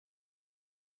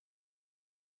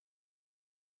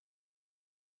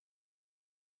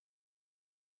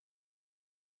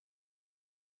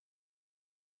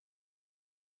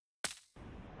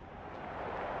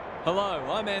Hello,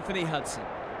 I'm Anthony Hudson.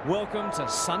 Welcome to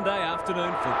Sunday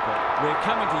afternoon football. We're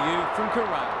coming to you from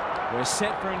Carrara. We're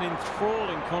set for an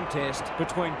enthralling contest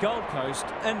between Gold Coast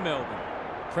and Melbourne.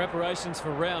 Preparations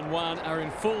for round one are in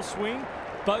full swing.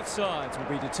 Both sides will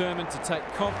be determined to take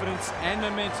confidence and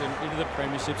momentum into the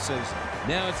Premiership season.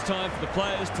 Now it's time for the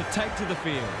players to take to the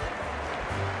field.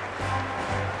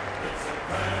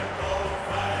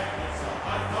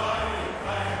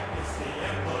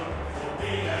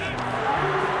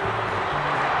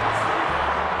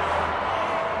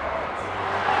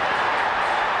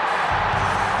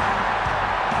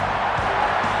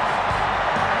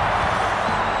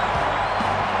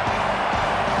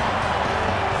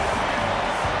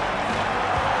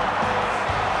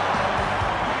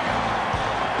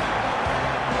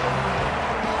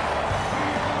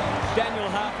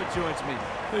 Joins me.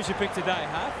 Who's your pick today,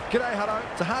 Huff? G'day, Hutto.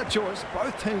 It's a hard choice.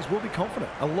 Both teams will be confident.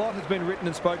 A lot has been written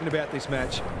and spoken about this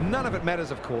match. None of it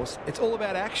matters, of course. It's all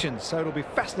about action, so it'll be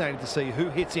fascinating to see who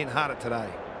hits in harder today.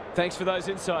 Thanks for those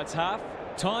insights, Huff.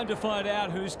 Time to find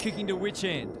out who's kicking to which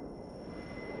end.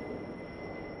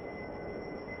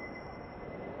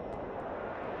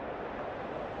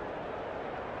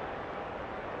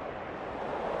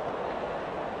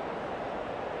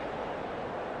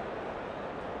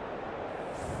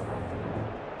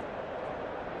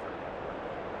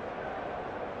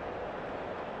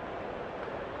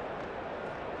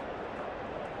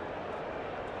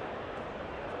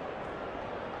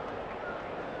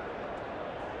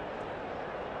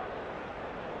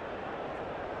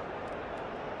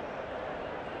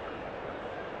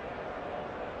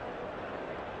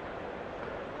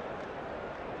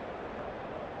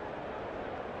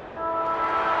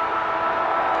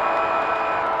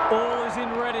 All is in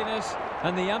readiness,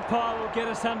 and the umpire will get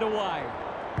us underway.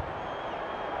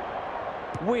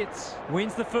 Witts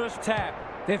wins the first tap.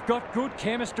 They've got good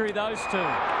chemistry, those two.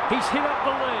 He's hit up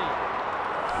the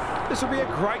lead. This will be a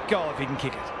great goal if he can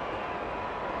kick it.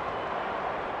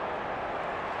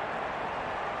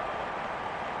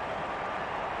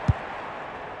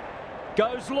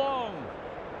 Goes long.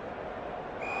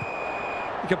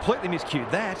 He completely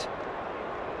miscued that.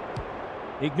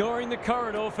 Ignoring the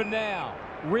corridor for now.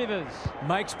 Rivers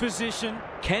makes position.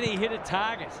 Can he hit a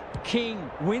target?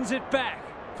 King wins it back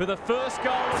for the first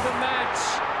goal of the match.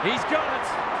 He's got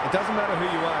it. It doesn't matter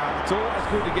who you are. It's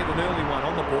always good to get an early one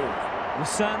on the board. The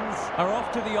Suns are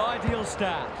off to the ideal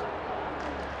start.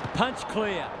 Punch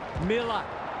clear. Miller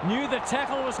knew the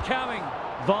tackle was coming.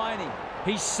 Viney,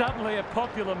 he's suddenly a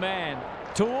popular man.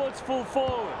 Towards full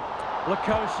forward.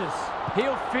 Lukosius,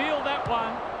 he'll feel that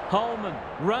one. Holman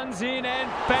runs in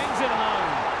and bangs it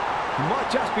home. He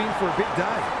might just be in for a big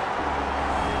day.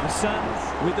 The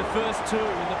Suns with the first two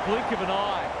in the blink of an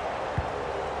eye.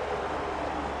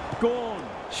 Gawn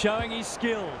showing his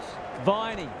skills.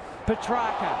 Viney,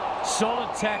 Petrarca,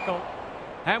 solid tackle.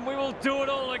 And we will do it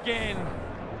all again.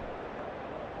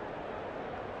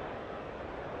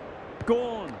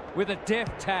 Gawn with a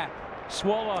deft tap.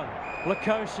 Swallow,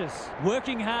 Lukosius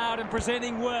working hard and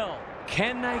presenting well.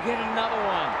 Can they get another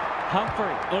one?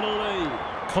 Humphrey on a lead.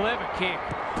 Clever kick.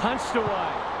 Punched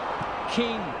away.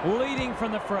 King leading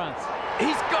from the front.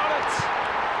 He's got it!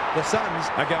 The Suns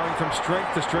are going from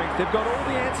strength to strength. They've got all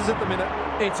the answers at the minute.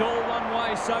 It's all one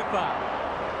way so far.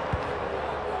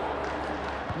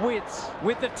 Witts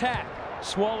with the tap.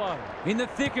 Swallow in the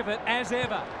thick of it as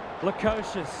ever.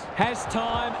 Lukosius has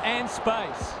time and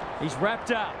space. He's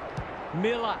wrapped up.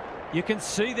 Miller, you can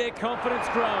see their confidence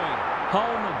growing.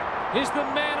 Holman is the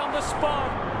man on the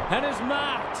spot and is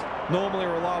marked. Normally a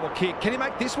reliable kick. Can he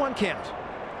make this one count?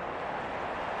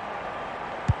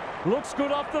 Looks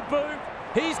good off the boot.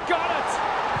 He's got it.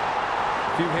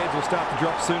 A few heads will start to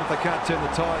drop soon if they can't turn the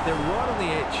tide. They're right on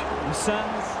the edge. The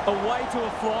Suns away to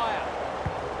a flyer.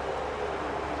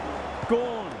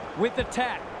 Gawn with the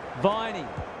tap. Viney,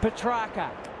 Petrarca,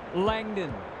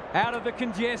 Langdon out of the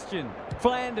congestion.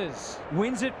 Flanders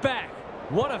wins it back.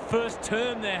 What a first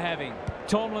term they're having.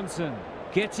 Tomlinson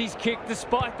gets his kick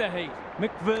despite the heat.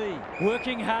 McVie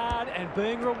working hard and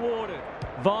being rewarded.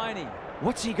 Viney,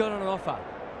 what's he got on offer?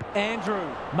 Andrew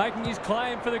making his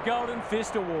claim for the Golden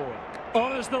Fist Award.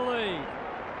 Honours the lead.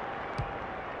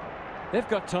 They've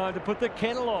got time to put the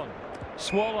kettle on.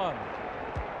 Swallow.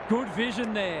 Good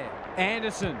vision there.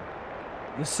 Anderson.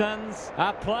 The Suns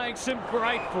are playing some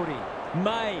great footy.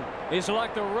 May is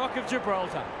like the Rock of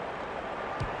Gibraltar.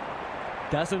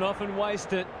 Doesn't often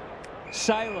waste it.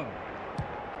 Salem.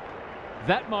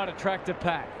 That might attract a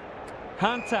pack.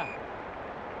 Hunter.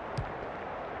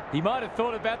 He might have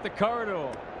thought about the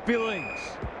corridor. Billings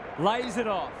lays it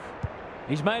off.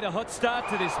 He's made a hot start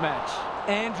to this match.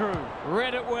 Andrew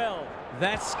read it well.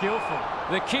 That's skillful.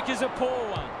 The kick is a poor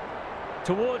one.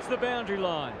 Towards the boundary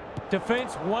line.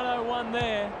 Defence 101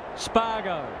 there.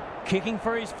 Spargo kicking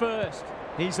for his first.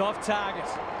 He's off target.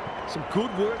 Some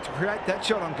good work to create that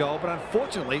shot on goal, but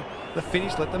unfortunately, the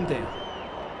finish let them down.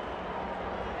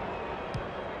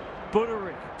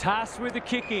 Buderick tasked with the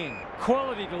kick in.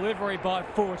 Quality delivery by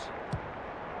foot.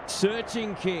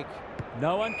 Searching kick.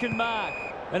 No one can mark.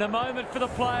 And a moment for the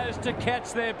players to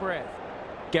catch their breath.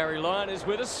 Gary Lyon is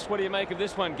with us. What do you make of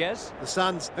this one, Gaz? The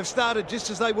Suns have started just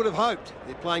as they would have hoped.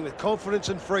 They're playing with confidence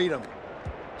and freedom.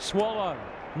 Swallow.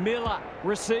 Miller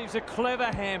receives a clever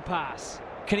hand pass.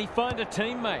 Can he find a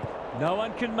teammate? No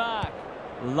one can mark.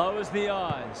 Lowers the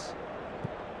eyes.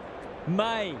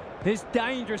 May is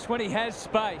dangerous when he has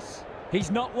space. He's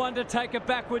not one to take a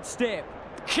backward step.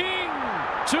 King!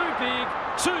 Too big,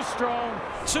 too strong,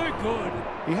 too good.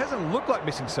 He hasn't looked like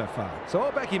missing so far, so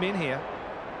I'll back him in here.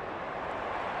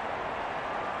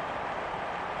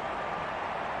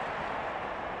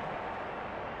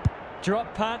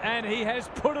 Drop punt, and he has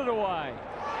put it away.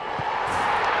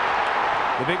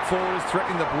 The big forward is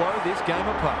threatening to blow this game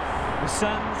apart. The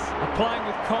Suns are playing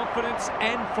with confidence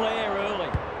and flair early.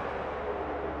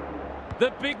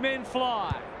 The big men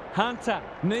fly. Hunter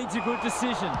needs a good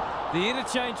decision. The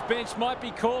interchange bench might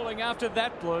be calling after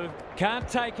that blue. Can't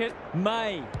take it.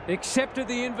 May accepted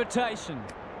the invitation.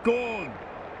 Gone.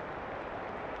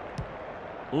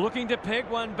 Looking to peg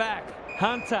one back.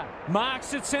 Hunter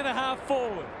marks at centre half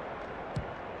forward.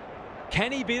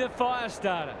 Can he be the fire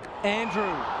starter?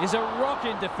 Andrew is a rock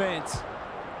in defence.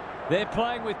 They're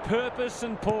playing with purpose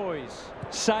and poise.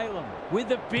 Salem with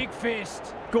the big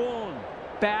fist. Gone.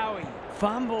 Bowie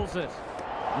fumbles it.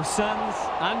 The Suns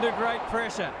under great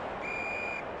pressure.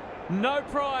 No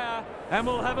prior, and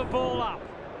we'll have a ball up.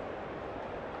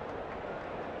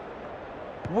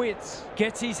 Witts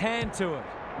gets his hand to it.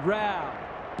 Rao,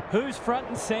 who's front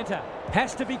and centre,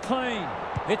 has to be clean.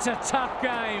 It's a tough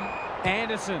game.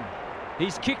 Anderson,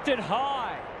 he's kicked it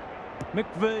high.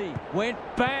 McVee went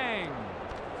bang.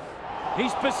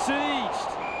 He's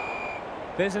besieged.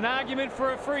 There's an argument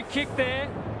for a free kick there.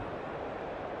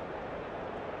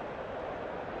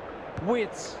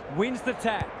 Witts wins the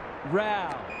tap.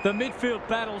 Rao. The midfield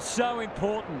battle's so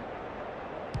important.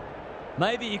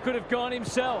 Maybe he could have gone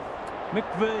himself.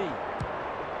 McVee.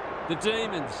 The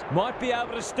Demons might be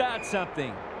able to start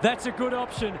something. That's a good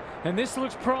option, and this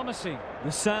looks promising.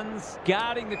 The Suns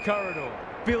guarding the corridor.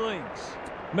 Billings.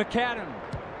 McAdam.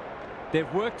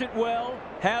 They've worked it well.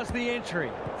 How's the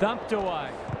entry? Thumped away.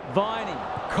 Viney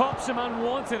cops some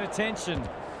unwanted attention.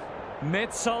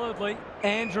 Met solidly.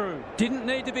 Andrew didn't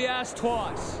need to be asked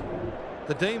twice.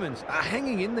 The Demons are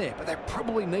hanging in there, but they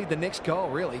probably need the next goal,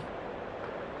 really.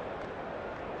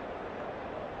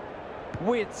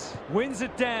 Witts wins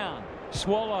it down.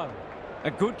 Swallow.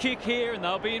 A good kick here, and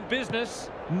they'll be in business.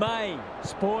 May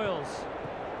spoils.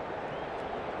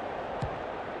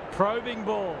 Probing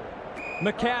ball.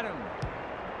 McAdam.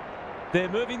 They're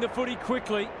moving the footy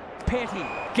quickly. Petty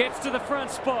gets to the front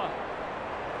spot.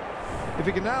 If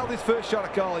he can nail this first shot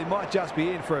at goal, he might just be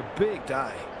in for a big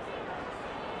day.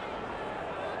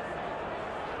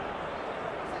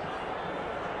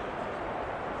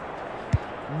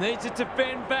 Needs it to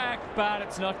bend back, but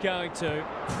it's not going to.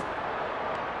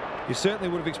 You certainly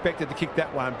would have expected to kick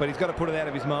that one, but he's got to put it out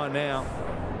of his mind now.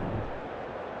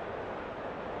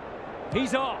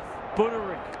 He's off.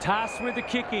 Buderick tasked with the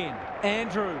kick in.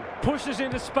 Andrew pushes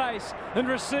into space and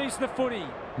receives the footy.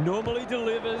 Normally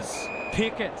delivers.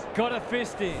 Pickett got a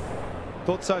fist in.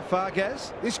 Thoughts so far,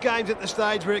 Gaz? This game's at the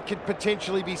stage where it could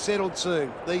potentially be settled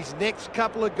soon. These next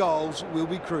couple of goals will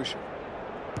be crucial.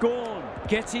 Gorn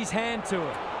gets his hand to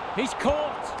it. He's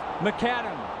caught.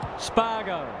 McAdam.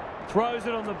 Spargo throws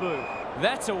it on the boot.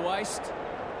 That's a waste.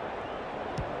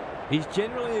 He's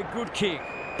generally a good kick.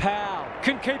 Powell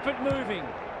can keep it moving.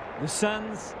 The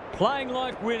Suns playing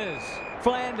like winners.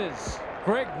 Flanders.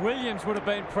 Greg Williams would have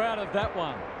been proud of that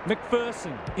one.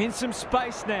 McPherson in some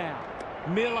space now.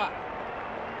 Miller.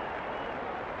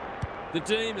 The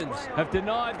Demons have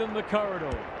denied them the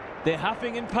corridor. They're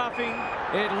huffing and puffing.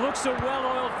 It looks a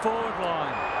well-oiled forward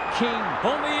line. King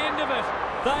on the end of it.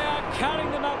 They are cutting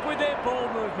them up with their ball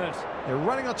movement. They're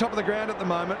running on top of the ground at the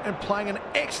moment and playing an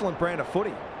excellent brand of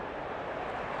footy.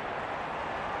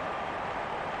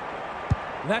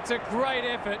 That's a great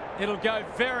effort. It'll go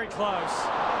very close.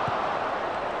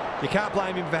 You can't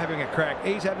blame him for having a crack.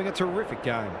 He's having a terrific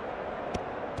game.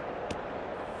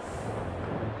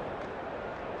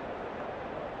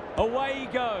 Away he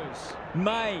goes.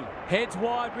 May heads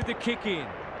wide with the kick in.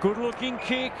 Good looking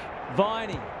kick.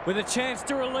 Viney with a chance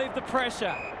to relieve the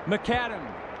pressure. McAdam.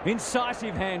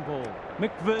 Incisive handball.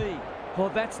 McVee Well,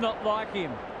 that's not like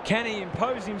him. Can he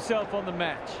impose himself on the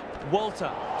match?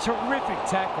 Walter, terrific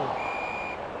tackle.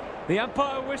 The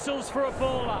umpire whistles for a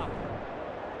ball up.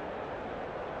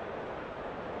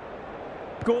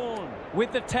 Gawn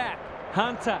with the tap.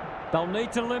 Hunter, they'll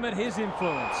need to limit his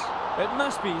influence. It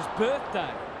must be his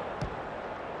birthday.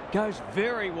 Goes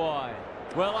very wide.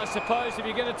 Well, I suppose if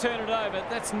you're going to turn it over,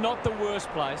 that's not the worst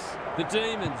place. The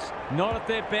Demons, not at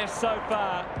their best so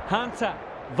far. Hunter,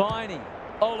 Viney,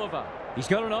 Oliver. He's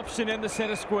got an option in the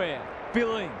centre square.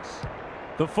 Billings.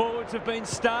 The forwards have been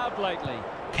starved lately.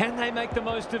 Can they make the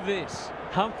most of this?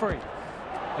 Humphrey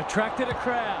attracted a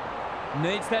crowd.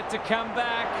 Needs that to come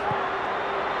back.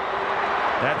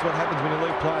 That's what happens when you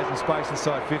leave players in space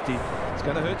inside 50. It's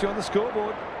going to hurt you on the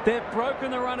scoreboard. They've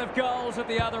broken the run of goals at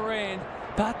the other end,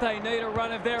 but they need a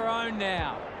run of their own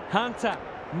now. Hunter,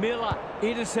 Miller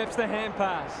intercepts the hand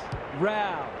pass.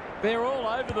 Rao, they're all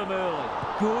over them early.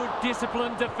 Good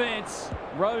disciplined defence.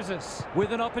 Roses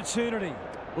with an opportunity.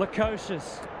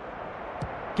 Lukosius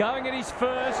going at his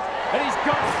first, and he's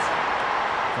got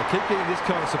it. If they keep getting this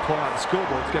kind of supply at the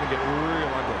scoreboard, it's going to get real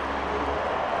ugly.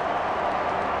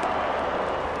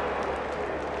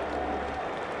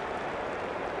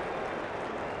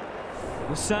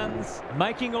 The Suns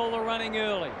making all the running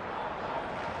early.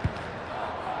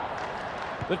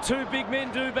 The two big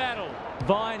men do battle.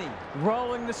 Viney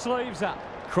rolling the sleeves up.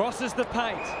 Crosses the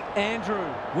paint. Andrew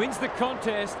wins the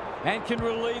contest and can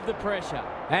relieve the pressure.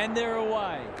 And they're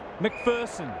away.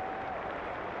 McPherson.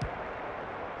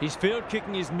 His field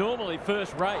kicking is normally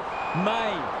first rate.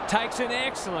 May takes an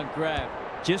excellent grab.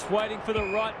 Just waiting for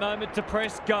the right moment to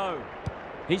press go.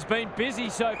 He's been busy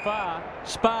so far.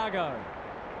 Spargo.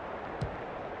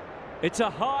 It's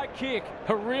a high kick,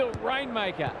 a real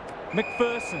rainmaker.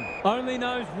 McPherson only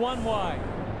knows one way.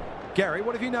 Gary,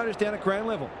 what have you noticed down at ground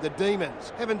level? The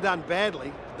Demons haven't done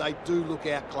badly. They do look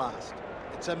outclassed.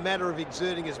 It's a matter of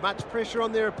exerting as much pressure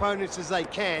on their opponents as they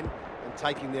can and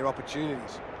taking their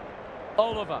opportunities.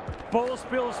 Oliver, ball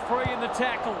spills free in the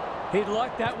tackle. He'd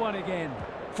like that one again.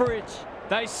 Fridge,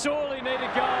 they sorely need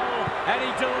a goal, and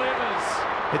he delivers.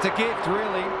 It's a gift,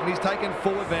 really, and he's taken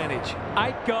full advantage.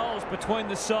 8 goals between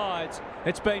the sides.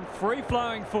 It's been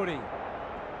free-flowing footy.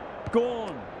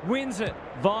 Gawn wins it.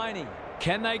 Viney,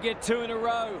 can they get 2 in a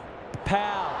row?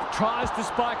 Powell tries to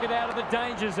spike it out of the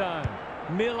danger zone.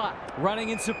 Miller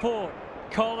running in support.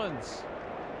 Collins.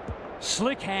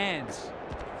 Slick hands.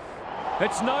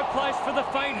 It's no place for the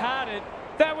faint-hearted.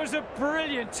 That was a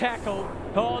brilliant tackle.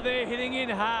 Oh, they're hitting in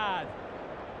hard.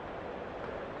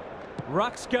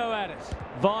 Rucks go at it.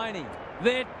 Viney.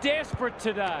 They're desperate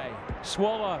today.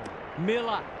 Swallow.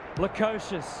 Miller.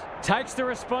 Lukosius takes the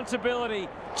responsibility.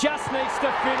 Just needs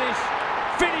to finish.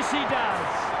 Finish he does.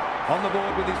 On the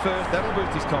board with his first. That'll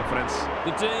boost his confidence.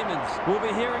 The Demons will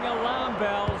be hearing alarm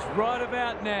bells right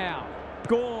about now.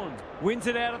 Gawn wins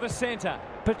it out of the centre.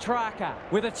 Petrarca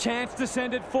with a chance to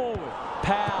send it forward.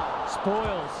 Powell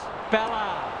spoils.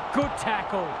 Ballard. Good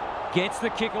tackle. Gets the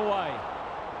kick away.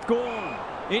 Gawn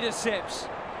intercepts.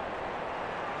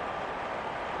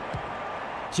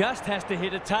 Just has to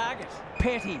hit a target.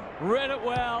 Petty read it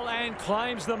well and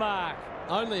claims the mark.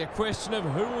 Only a question of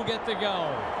who will get the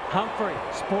goal. Humphrey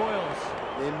spoils.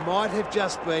 There might have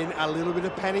just been a little bit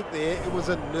of panic there. It was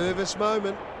a nervous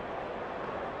moment.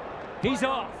 He's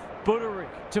off. Buderick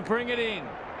to bring it in.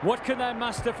 What can they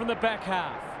muster from the back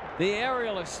half? The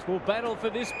aerialists will battle for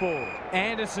this ball.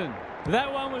 Anderson.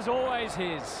 That one was always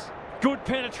his. Good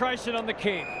penetration on the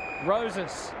kick.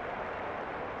 Roses.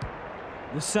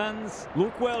 The Suns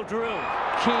look well drilled.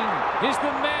 King is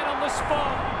the man on the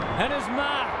spot and is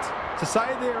marked. To say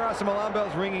there are some alarm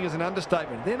bells ringing is an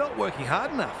understatement. They're not working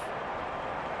hard enough.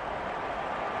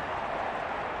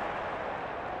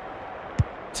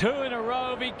 2 in a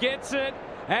row if he gets it,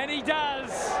 and he does.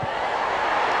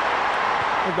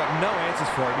 We've got no answers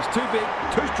for him. He's too big,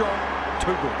 too strong,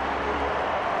 too good.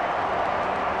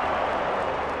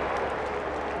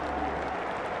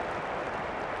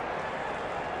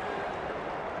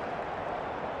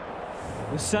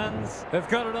 The Suns have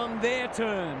got it on their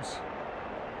terms.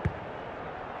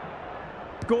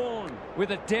 Gawn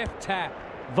with a deft tap.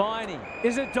 Viney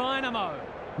is a dynamo.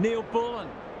 Neil Bullen.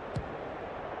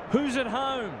 Who's at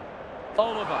home?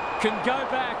 Oliver can go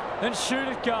back and shoot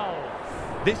a goal.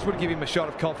 This would give him a shot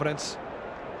of confidence.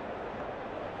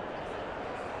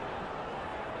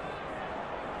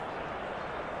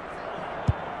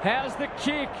 How's the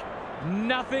kick?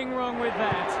 Nothing wrong with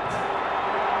that.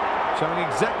 Showing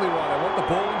exactly why they want the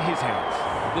ball in his hands.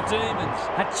 The Demons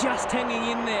are just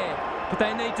hanging in there, but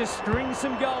they need to string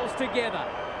some goals together.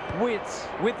 Witts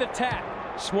with the tap.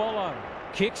 Swallow.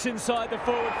 Kicks inside the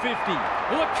forward 50.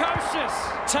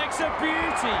 Lukosius takes a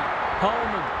beauty.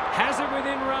 Holman has it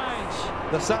within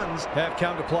range. The Suns have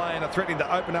come to play and are threatening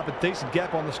to open up a decent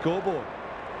gap on the scoreboard.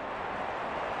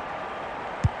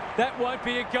 That won't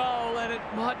be a goal, and it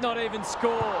might not even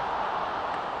score.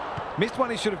 Missed one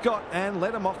he should have got and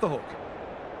let him off the hook.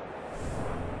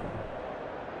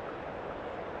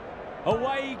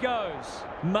 Away he goes.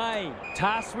 May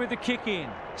tasked with the kick in.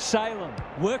 Salem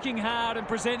working hard and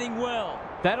presenting well.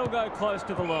 That'll go close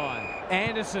to the line.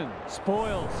 Anderson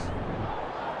spoils.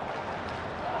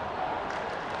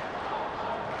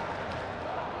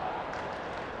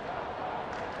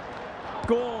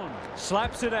 Gawn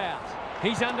slaps it out.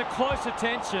 He's under close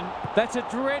attention. That's a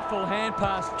dreadful hand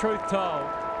pass, truth told.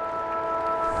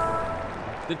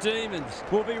 The Demons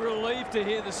will be relieved to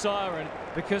hear the siren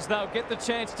because they'll get the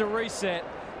chance to reset.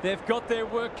 They've got their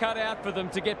work cut out for them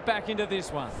to get back into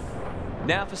this one.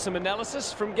 Now for some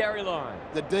analysis from Gary Lyon.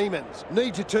 The Demons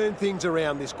need to turn things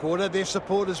around this quarter. Their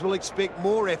supporters will expect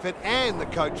more effort and the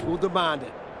coach will demand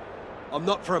it. I'm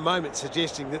not for a moment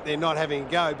suggesting that they're not having a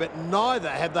go, but neither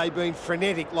have they been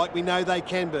frenetic like we know they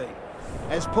can be.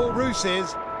 As Paul Roux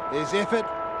says, there's effort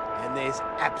and there's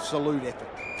absolute effort.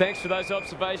 Thanks for those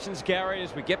observations, Gary,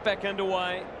 as we get back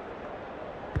underway.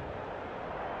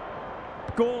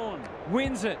 Gawn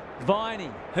wins it. Viney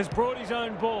has brought his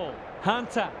own ball.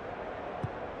 Hunter.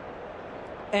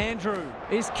 Andrew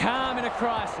is calm in a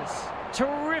crisis.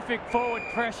 Terrific forward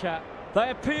pressure. They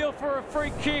appeal for a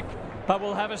free kick, but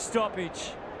will have a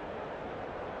stoppage.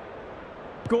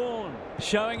 Gawn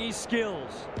showing his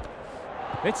skills.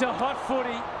 It's a hot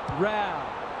footy.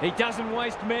 Rao. He doesn't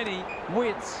waste many.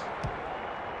 Wits.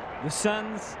 The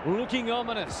Suns looking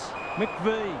ominous.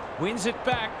 McVee wins it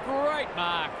back. Great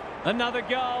mark. Another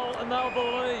goal and they'll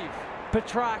believe.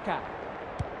 Petrarca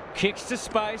kicks to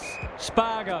space.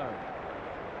 Spargo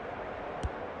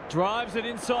drives it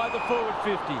inside the forward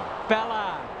 50.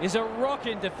 Ballard is a rock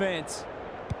in defence.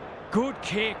 Good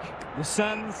kick. The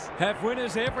Suns have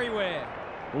winners everywhere.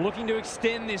 Looking to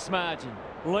extend this margin.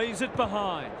 Leaves it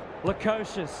behind.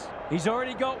 Lukosius. He's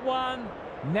already got one.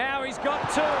 Now he's got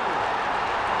two.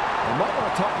 They might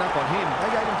want to tighten up on him. They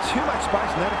gave him too much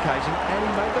space on that occasion and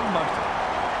he made the most of it.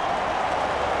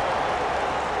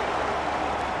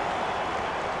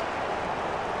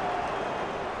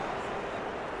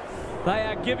 They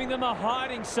are giving them a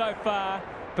hiding so far,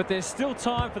 but there's still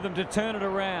time for them to turn it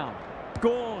around.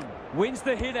 Gawn wins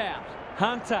the hit out.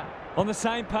 Hunter on the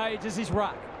same page as his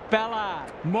ruck.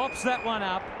 Ballard mops that one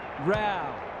up.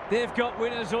 Rao. They've got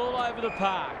winners all over the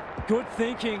park. Good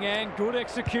thinking and good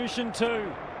execution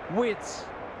too. Wits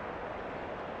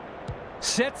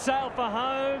set sail for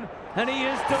home and he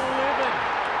is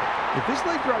delivered. If this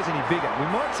lead grows any bigger, we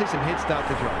might see some heads start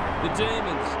to drop. The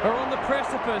Demons are on the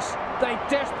precipice. They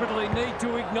desperately need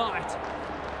to ignite.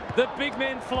 The big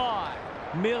men fly.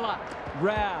 Miller,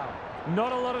 Rao,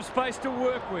 not a lot of space to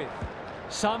work with.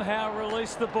 Somehow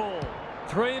release the ball.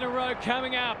 3 in a row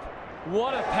coming up.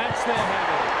 What a patch they're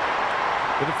having.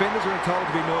 The defenders are entitled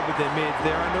to be annoyed with their mids.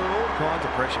 They're under all kinds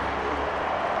of pressure.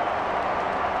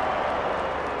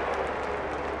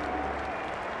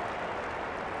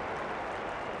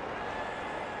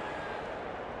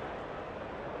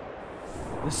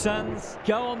 The Suns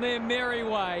go on their merry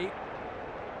way.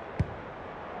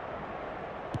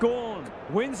 Gawn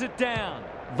wins it down.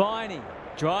 Viney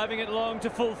driving it long to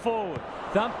full forward.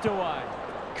 Thumped away.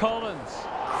 Collins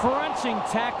crunching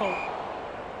tackle.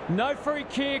 No free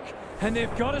kick and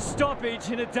they've got a stoppage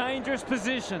in a dangerous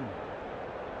position.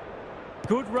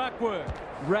 Good ruck work.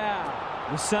 Rao.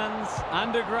 The Suns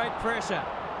under great pressure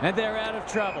and they're out of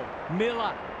trouble.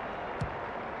 Miller.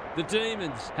 The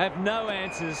Demons have no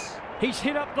answers. He's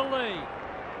hit up the lead.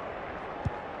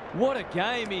 What a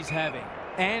game he's having.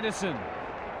 Anderson.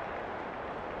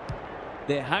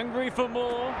 They're hungry for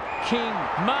more. King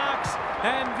marks,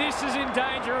 and this is in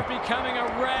danger of becoming a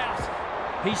rout.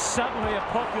 He's suddenly a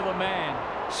popular man.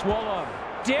 Swallow.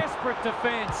 Desperate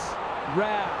defence.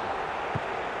 Rao.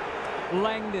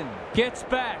 Langdon gets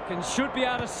back and should be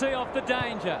able to see off the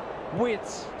danger.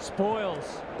 Wits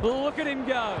spoils. Look at him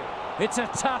go. It's a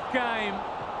tough game.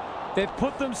 They've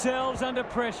put themselves under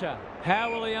pressure.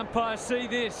 How will the umpire see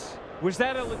this? Was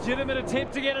that a legitimate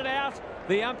attempt to get it out?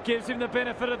 The ump gives him the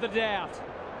benefit of the doubt.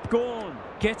 Gawn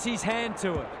gets his hand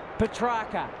to it.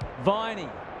 Petrarca. Viney.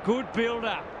 Good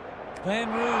build-up. Van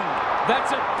Roon.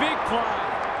 That's a big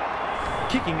play.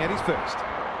 Kicking at his first.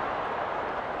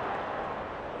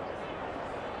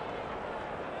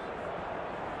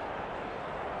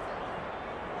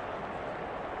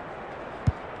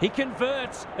 He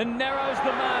converts and narrows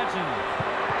the margin.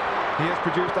 He has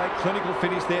produced a clinical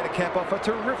finish there to cap off a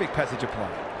terrific passage of play.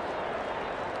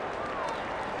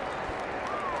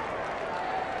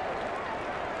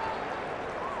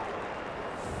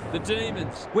 The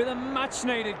Demons with a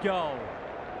much-needed goal.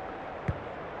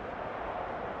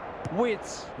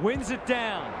 Witts wins it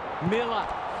down. Miller,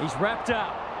 he's wrapped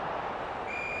up.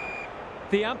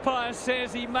 The umpire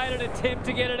says he made an attempt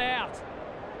to get it out.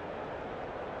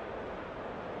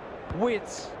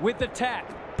 Witts with the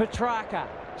tap. Petrarca,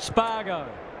 Spargo,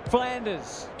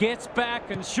 Flanders gets back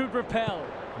and should repel.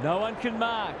 No one can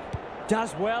mark.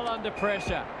 Does well under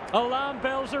pressure. Alarm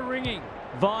bells are ringing.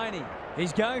 Viney,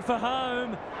 he's going for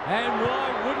home. And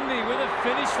why wouldn't he with a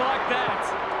finish like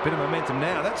that? Bit of momentum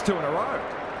now. That's 2 in a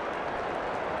row.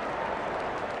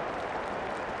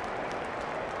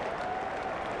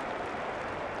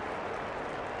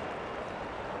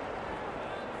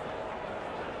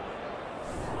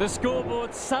 The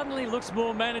scoreboard suddenly looks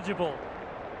more manageable.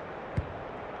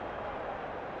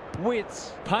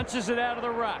 Witts punches it out of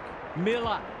the ruck.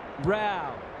 Miller,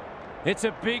 Rao. It's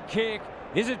a big kick.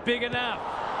 Is it big enough?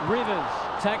 Rivers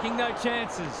taking no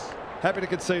chances. Happy to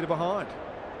concede a behind.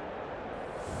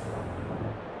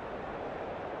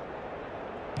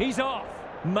 He's off.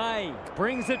 May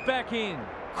brings it back in.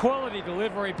 Quality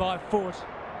delivery by foot.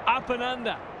 Up and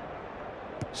under.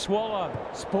 Swallow,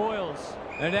 spoils,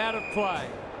 and out of play.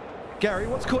 Gary,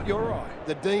 what's caught your eye?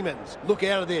 The Demons look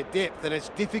out of their depth, and it's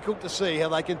difficult to see how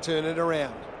they can turn it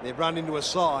around. They've run into a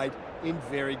side in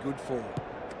very good form.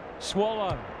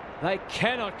 Swallow. They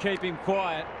cannot keep him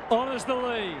quiet. Honours the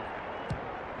lead.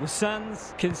 The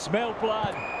Suns can smell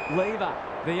blood. Lever.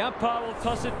 The umpire will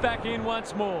toss it back in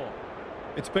once more.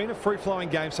 It's been a free-flowing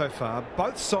game so far.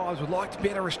 Both sides would like to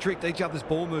better restrict each other's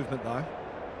ball movement, though.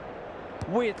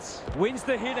 Witts wins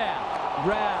the hit out.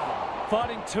 Rao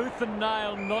fighting tooth and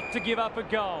nail not to give up a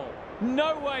goal.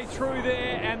 No way through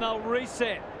there, and they'll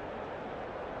reset.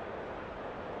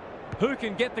 Who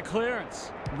can get the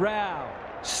clearance? Rao.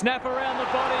 Snap around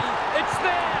the body. It's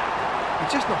there!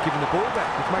 He's just not giving the ball back,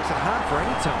 which makes it hard for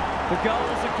any team. The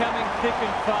goals are coming thick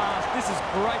and fast. This is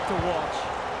great to watch.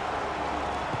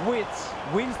 Witts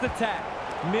wins the tap.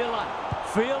 Miller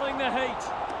feeling the heat.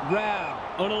 Rao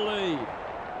on a lead.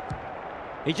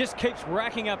 He just keeps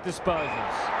racking up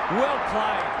disposals. Well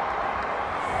played.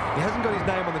 He hasn't got his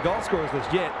name on the goal scorers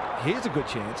list yet. Here's a good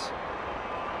chance.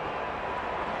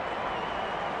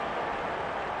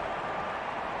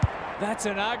 That's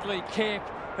an ugly kick.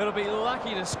 It'll be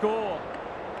lucky to score.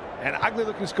 An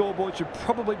ugly-looking scoreboard should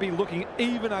probably be looking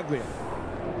even uglier.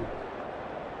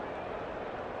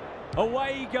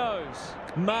 Away he goes.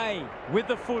 May with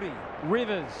the footy.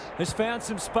 Rivers has found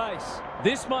some space.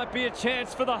 This might be a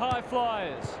chance for the high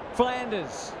flyers.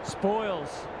 Flanders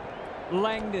spoils.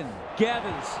 Langdon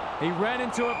gathers. He ran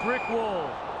into a brick wall.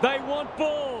 They want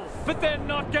ball, but they're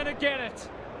not going to get it.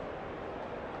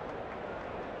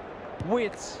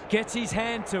 Witts gets his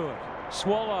hand to it.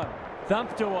 Swallow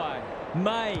thumped away.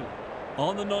 May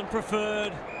on the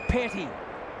non-preferred. Petty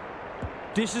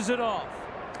dishes it off.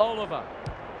 Oliver.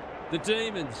 The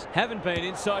Demons haven't been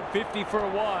inside 50 for a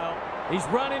while. He's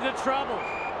run into trouble.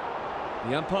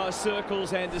 The umpire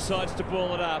circles and decides to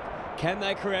ball it up. Can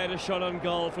they create a shot on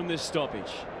goal from this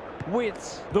stoppage?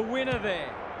 Witts, the winner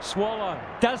there. Swallow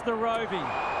does the roving.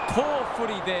 Poor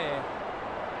footy there.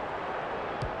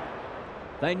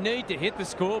 They need to hit the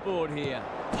scoreboard here.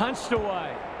 Punched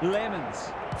away.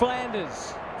 Lemons.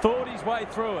 Flanders thought his way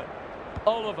through it.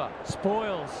 Oliver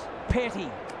spoils. Petty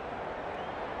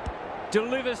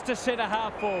delivers to centre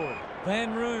half forward.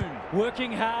 Van Roon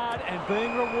working hard and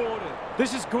being rewarded.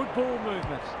 This is good ball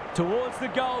movement. Towards the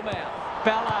goal mouth.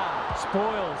 Ballard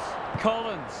spoils.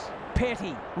 Collins.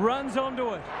 Petty runs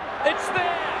onto it. It's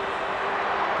there!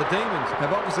 The Demons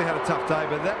have obviously had a tough day,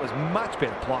 but that was much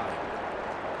better play.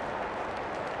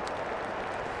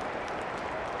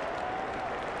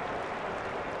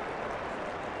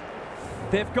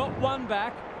 They've got one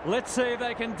back. Let's see if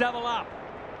they can double up.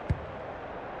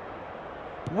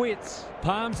 Witts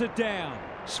palms it down.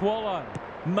 Swallow.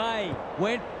 May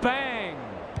went bang.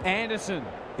 Anderson.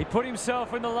 He put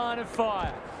himself in the line of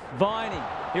fire. Viney.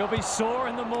 He'll be sore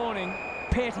in the morning.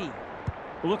 Petty.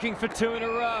 Looking for 2 in a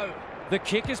row. The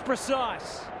kick is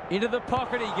precise. Into the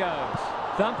pocket he goes.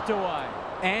 Thumped away.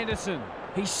 Anderson.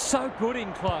 He's so good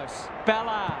in close.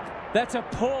 Ballard. That's a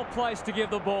poor place to give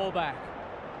the ball back.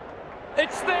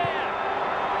 It's there!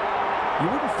 You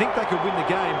wouldn't think they could win the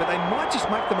game, but they might just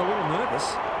make them a little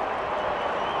nervous.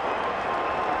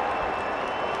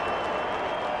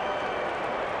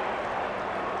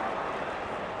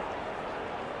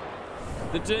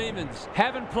 The Demons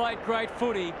haven't played great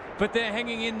footy, but they're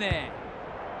hanging in there.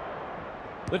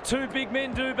 The two big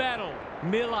men do battle.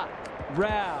 Miller,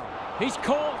 Rao. He's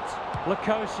caught.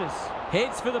 Lukosius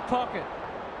heads for the pocket.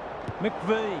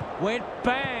 McVie went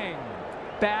bang.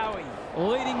 Bowie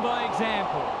leading by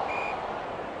example.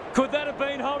 Could that have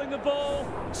been holding the ball?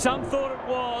 Some thought it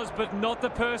was, but not the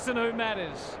person who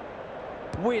matters.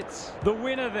 Witts, the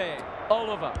winner there.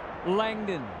 Oliver,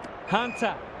 Langdon,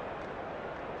 Hunter.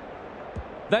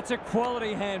 That's a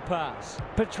quality hand pass.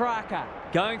 Petrarca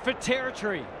going for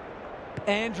territory.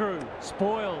 Andrew,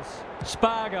 Spoils,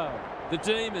 Spargo. The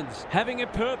Demons having a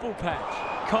purple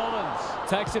patch. Collins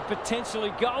takes a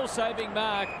potentially goal-saving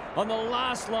mark on the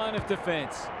last line of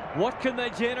defence. What can they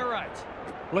generate?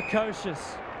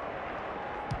 Lukosius.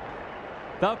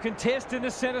 They'll contest in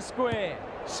the centre square.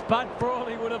 Spud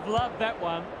Frawley would have loved that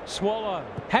one. Swallow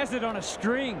has it on a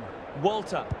string.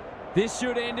 Walter. This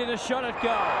should end in a shot at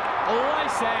goal.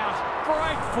 Lace out.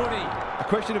 Great footy. A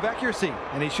question of accuracy,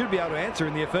 and he should be able to answer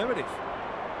in the affirmative.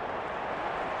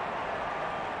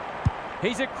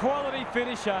 He's a quality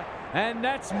finisher, and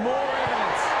that's more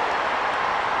evidence.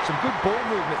 Some good ball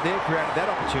movement there created that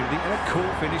opportunity, and a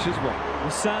cool finish as well. The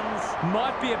Suns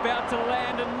might be about to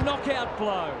land a knockout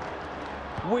blow.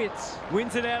 Witts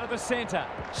wins it out of the centre.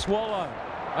 Swallow.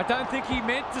 I don't think he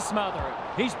meant to smother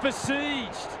it. He's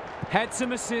besieged. Had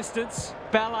some assistance.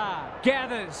 Ballard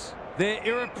gathers. They're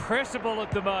irrepressible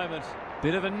at the moment.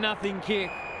 Bit of a nothing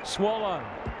kick. Swallow.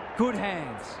 Good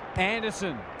hands.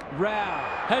 Anderson. Rao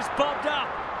has bobbed up.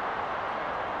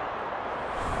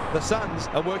 The Suns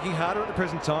are working harder at the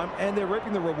present time, and they're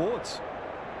reaping the rewards.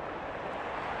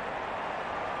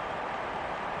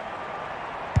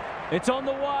 It's on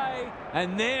the way,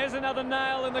 and there's another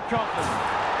nail in the coffin.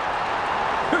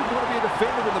 Who'd want to be a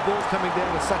defender when the ball's coming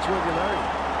down with such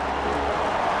regularity?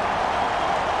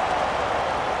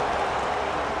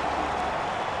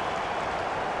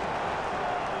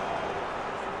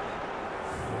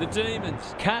 The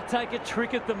Demons can't take a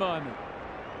trick at the moment.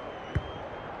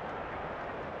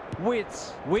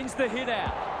 Witts wins the hit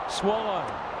out. Swallow.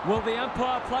 Will the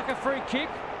umpire pluck a free kick?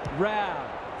 Rao.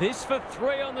 This for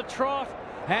 3 on the trot,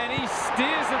 and he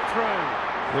steers it through.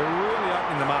 They're really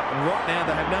opening them up, and right now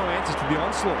they have no answers to the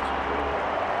onslaught.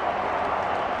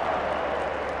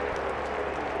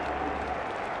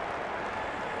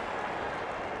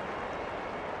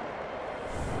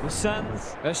 The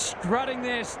Suns are strutting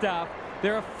their stuff.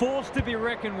 They're a force to be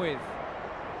reckoned with.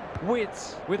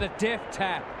 Witts with a deft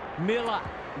tap. Miller.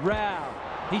 Rao.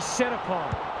 He's set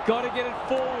upon. Got to get it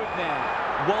forward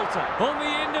now. Walter on the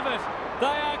end of it. They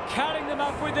are cutting them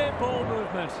up with their ball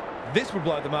movement. This would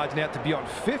blow the margin out to beyond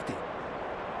 50.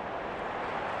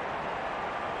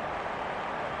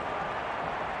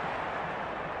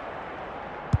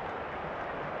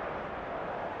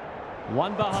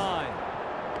 One behind.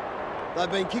 They've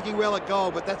been kicking well at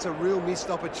goal, but that's a real missed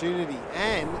opportunity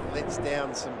and lets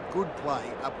down some good play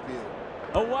upfield.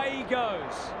 Away he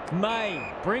goes. May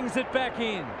brings it back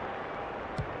in.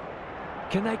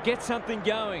 Can they get something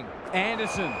going?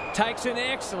 Anderson takes an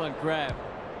excellent grab.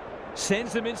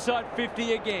 Sends them inside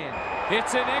 50 again.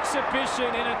 It's an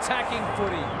exhibition in attacking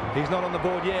footy. He's not on the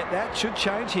board yet. That should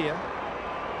change here.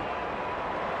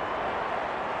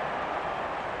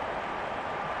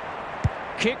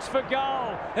 Kicks for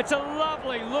goal. It's a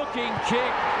lovely looking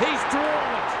kick. He's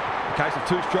drawn it. A case of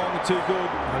too strong and too good.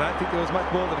 I don't think there was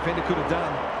much more the defender could have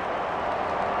done.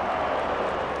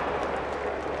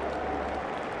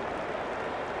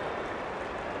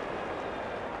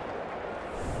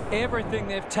 Everything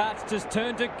they've touched has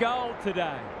turned to gold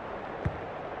today.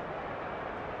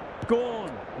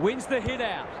 Gawn wins the hit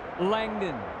out.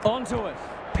 Langdon onto it.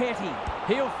 Petty.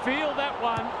 He'll feel that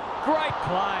one. Great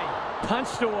play.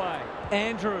 Punched away.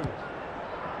 Andrew.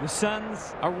 The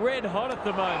Suns are red hot at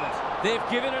the moment. They've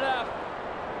given it up.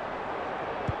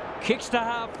 Kicks to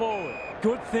half forward.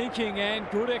 Good thinking and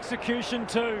good execution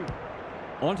too.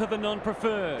 Onto the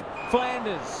non-preferred.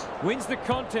 Flanders wins the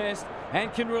contest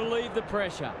and can relieve the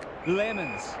pressure.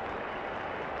 Lemons.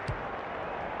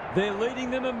 They're leading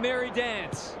them a merry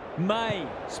dance. May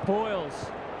spoils.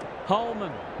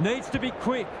 Holman needs to be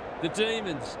quick. The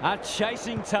Demons are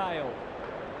chasing tail.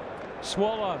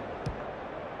 Swallow.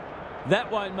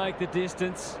 That won't make the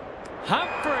distance.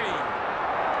 Humphrey.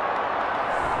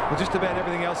 Well, just about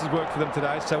everything else has worked for them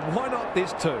today, so why not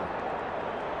this too?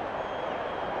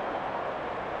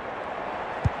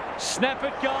 Snap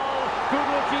at goal. Good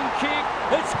looking kick.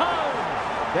 It's home.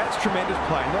 That's tremendous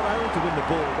play, not only to win the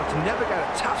ball, but to navigate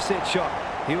a tough set shot.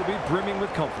 He'll be brimming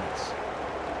with confidence.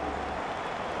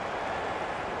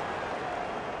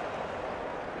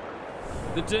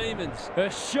 The Demons are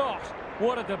shot.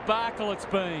 What a debacle it's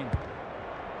been.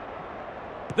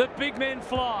 The big men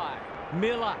fly.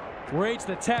 Miller reads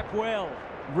the tap well.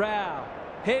 Rao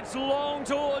heads long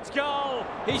towards goal.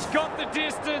 He's got the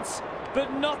distance,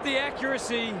 but not the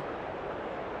accuracy.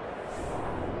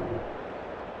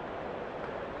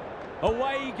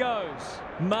 Away he goes.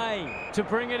 May to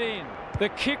bring it in. The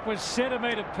kick was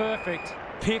centimetre perfect.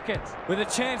 Pickett with a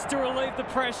chance to relieve the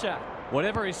pressure.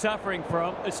 Whatever he's suffering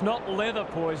from, it's not leather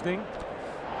poisoning.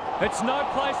 It's no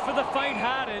place for the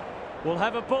faint-hearted. We'll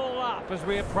have a ball up as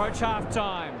we approach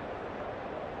half-time.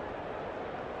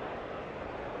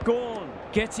 Gawn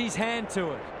gets his hand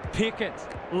to it. Pickett,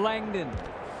 Langdon.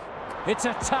 It's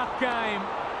a tough game.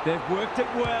 They've worked it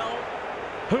well.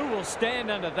 Who will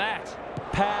stand under that?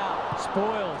 Powell,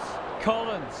 Spoils,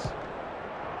 Collins.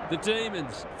 The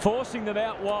Demons forcing them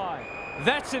out wide.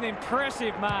 That's an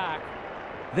impressive mark.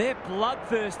 They're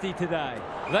bloodthirsty today.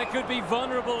 They could be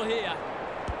vulnerable here.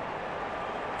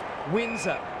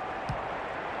 Windsor.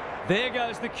 There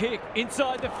goes the kick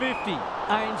inside the 50.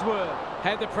 Ainsworth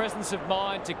had the presence of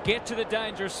mind to get to the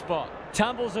dangerous spot.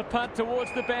 Tumbles a punt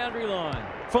towards the boundary line.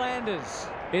 Flanders.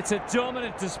 It's a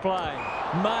dominant display.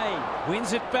 May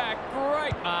wins it back.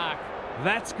 Great mark.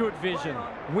 That's good vision.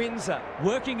 Windsor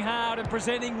working hard and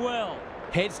presenting well.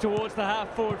 Heads towards the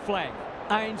half-forward flank.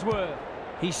 Ainsworth.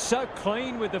 He's so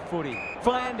clean with the footy.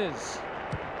 Flanders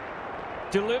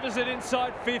delivers it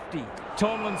inside 50.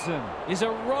 Tomlinson is a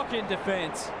rock in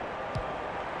defence.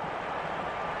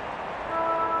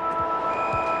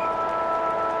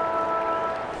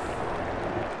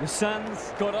 The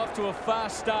Suns got off to a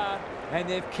fast start and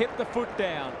they've kept the foot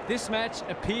down. This match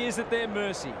appears at their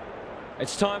mercy.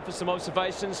 It's time for some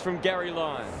observations from Gary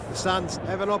Lyon. The Suns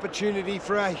have an opportunity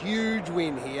for a huge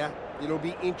win here. It'll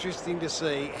be interesting to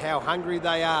see how hungry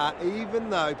they are, even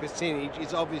though percentage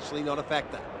is obviously not a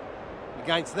factor.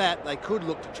 Against that, they could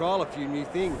look to trial a few new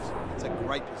things. It's a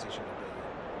great position to be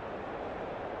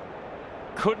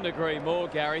in. Couldn't agree more,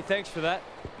 Gary. Thanks for that.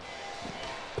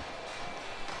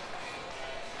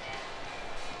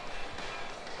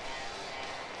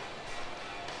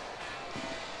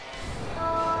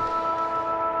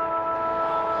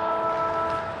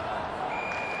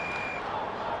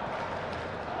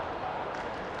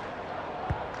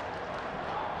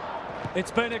 It's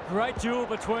been a great duel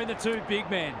between the two big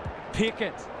men.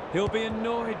 Pickett, he'll be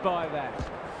annoyed by that.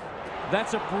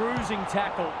 That's a bruising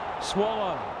tackle.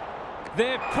 Swallow.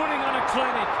 They're putting on a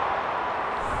clinic.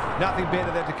 Nothing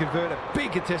better than to convert a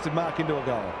big contested mark into a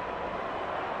goal.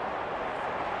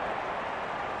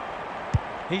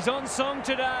 He's on song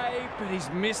today, but he's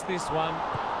missed this one.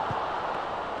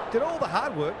 Did all the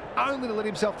hard work only to let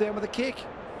himself down with a kick.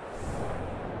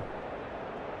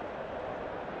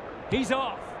 He's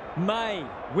off. May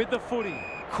with the footy.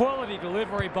 Quality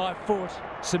delivery by foot.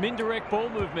 Some indirect ball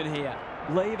movement here.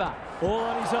 Lever all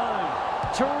on his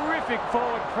own. Terrific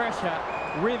forward pressure.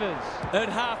 Rivers at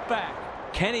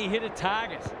half-back. Can he hit a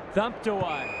target? Thumped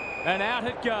away. And out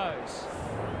it goes.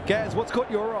 Gaz, what's caught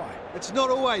your eye? It's not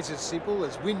always as simple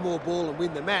as win more ball and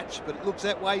win the match, but it looks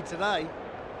that way today.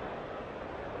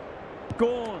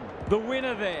 Gawn, the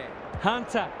winner there.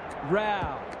 Hunter,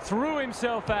 Rao, threw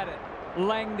himself at it.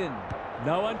 Langdon.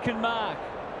 No one can mark.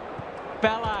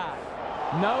 Ballard.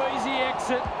 No easy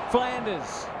exit.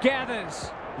 Flanders. Gathers.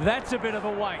 That's a bit of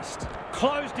a waste.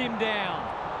 Closed him down.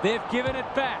 They've given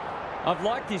it back. I've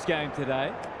liked his game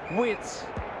today. Witts.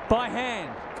 By hand.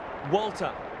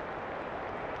 Walter.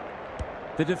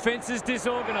 The defence is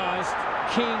disorganised.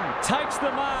 King takes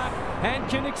the mark and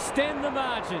can extend the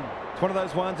margin. It's one of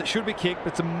those ones that should be kicked,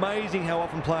 but it's amazing how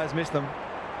often players miss them.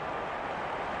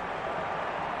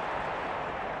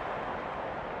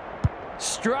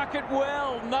 Struck it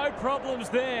well, no problems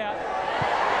there.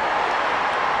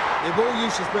 Their ball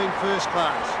use has been first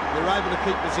class. They're able to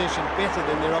keep possession better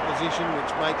than their opposition,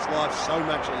 which makes life so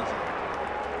much easier.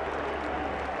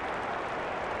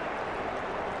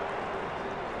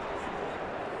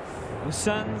 The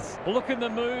Suns look in the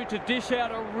mood to dish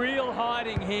out a real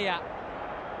hiding here.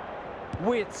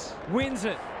 Witts wins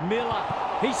it. Miller,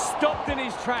 he's stopped in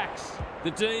his tracks.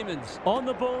 The Demons on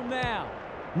the ball now.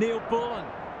 Neil Bullen.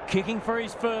 Kicking for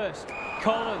his first.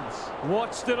 Collins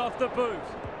watched it off the boot.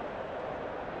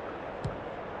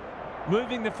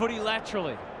 Moving the footy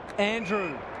laterally.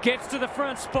 Andrew gets to the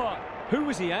front spot. Who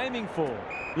was he aiming for?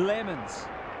 Lemons.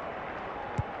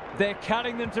 They're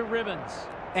cutting them to ribbons.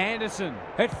 Anderson.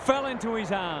 It fell into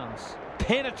his arms.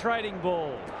 Penetrating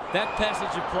ball. That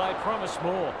passage of play promised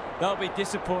more. They'll be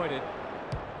disappointed.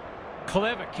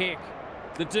 Clever kick.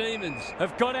 The Demons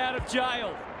have got out of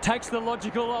jail. Takes the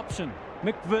logical option.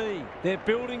 McVee, they're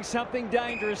building something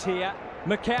dangerous here.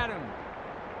 McAdam,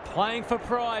 playing for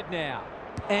pride now.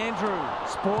 Andrew,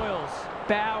 Spoils,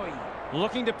 Bowie,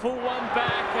 Looking to pull one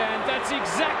back, and that's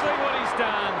exactly what he's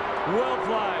done. Well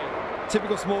played.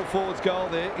 Typical small forward's goal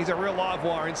there. He's a real live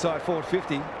wire inside forward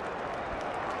 50.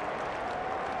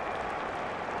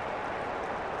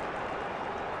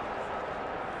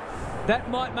 That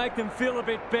might make them feel a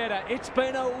bit better. It's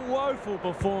been a woeful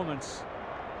performance.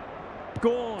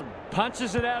 Gawn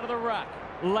punches it out of the ruck.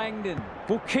 Langdon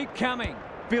will keep coming.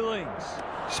 Billings.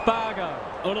 Spargo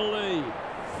on a lead.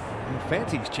 He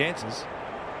fancies his chances.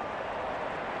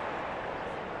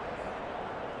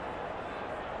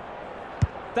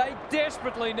 They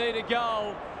desperately need a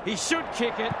goal. He should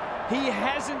kick it. He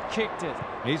hasn't kicked it.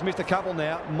 He's missed a couple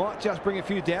now. Might just bring a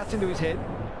few doubts into his head.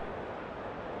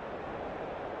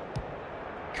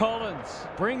 Collins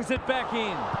brings it back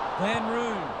in. Van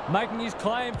Roon making his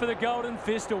claim for the Golden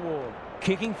Fist Award.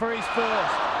 Kicking for his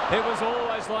first. It was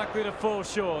always likely to fall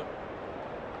short.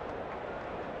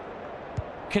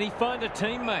 Can he find a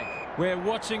teammate? We're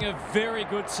watching a very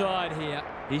good side here.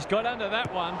 He's got under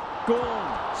that one.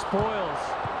 Gawn spoils.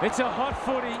 It's a hot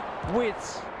footy.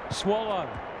 Witts. Swallow.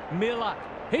 Miller.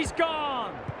 He's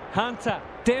gone. Hunter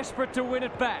desperate to win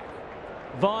it back.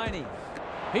 Viney.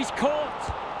 He's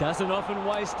caught. Doesn't often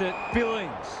waste it.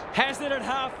 Billings has it at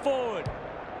half forward.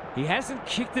 He hasn't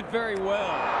kicked it very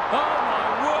well. Oh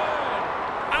my word!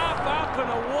 Up and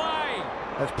away!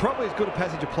 That's probably as good a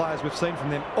passage of players we've seen from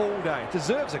them all day.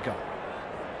 Deserves a goal.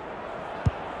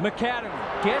 McAdam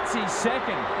gets his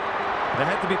second. They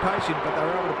had to be patient, but they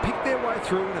were able to pick their way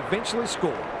through and eventually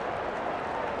score.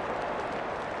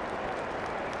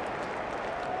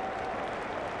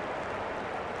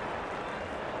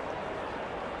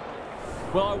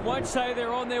 Well, I won't say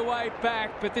they're on their way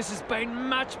back, but this has been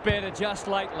much better just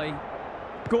lately.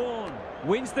 Gawn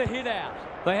wins the hit out.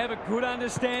 They have a good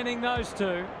understanding, those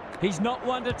two. He's not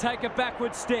one to take a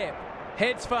backward step.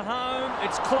 Heads for home.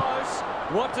 It's close.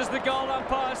 What does the goal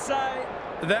umpire say?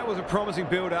 That was a promising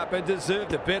build-up and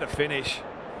deserved a better finish.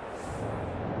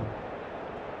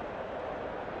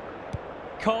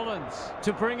 Collins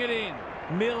to bring it in.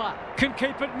 Miller can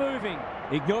keep it moving.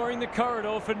 Ignoring the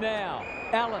corridor for now.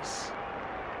 Ellis.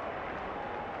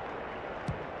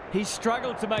 He's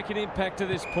struggled to make an impact to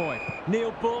this point.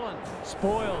 Neil Bullen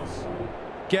spoils.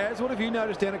 Gaz, what have you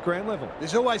noticed down at ground level?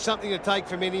 There's always something to take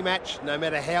from any match, no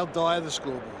matter how dire the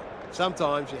scoreboard.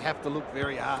 Sometimes you have to look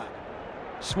very hard.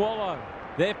 Swallow.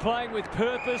 They're playing with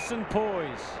purpose and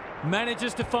poise.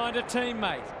 Manages to find a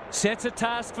teammate. Sets a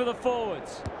task for the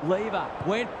forwards. Lever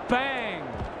went bang.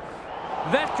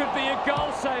 That could be a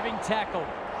goal-saving tackle.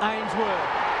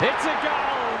 Ainsworth. It's a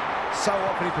goal. So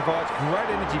often he provides great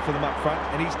energy for them up front,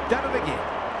 and he's done it again.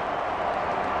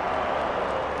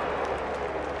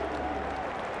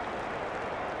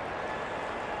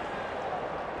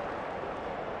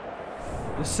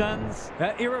 The Suns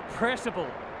are irrepressible.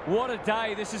 What a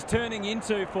day this is turning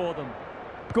into for them.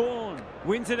 Gawn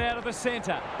wins it out of the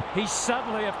centre. He's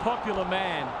suddenly a popular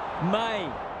man.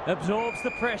 May absorbs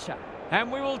the pressure.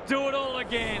 And we will do it all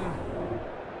again.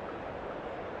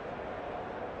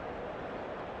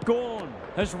 Gawn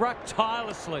has rucked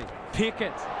tirelessly.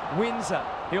 Pickett, Windsor.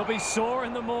 He'll be sore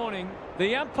in the morning.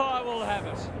 The umpire will have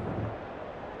it.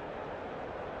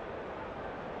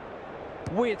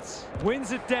 Witts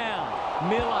wins it down.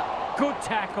 Miller, good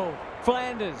tackle.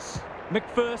 Flanders,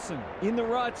 McPherson in the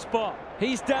right spot.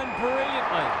 He's done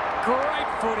brilliantly. Great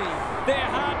footy. They're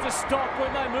hard to stop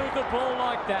when they move the ball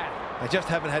like that. They just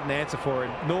haven't had an answer for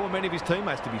him, nor many of his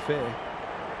teammates, to be fair.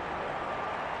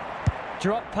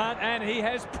 Drop punt, and he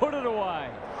has put it away.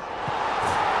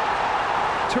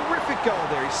 Terrific goal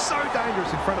there. He's so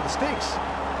dangerous in front of the sticks.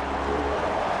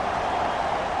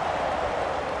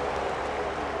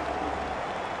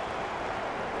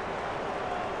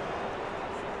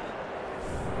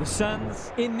 The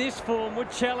Suns, in this form, would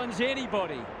challenge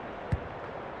anybody.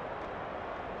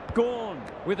 Gawn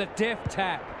with a deft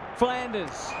tap.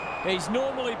 Flanders, he's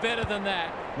normally better than that.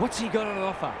 What's he got on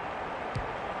offer?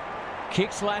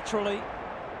 Kicks laterally.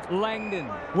 Langdon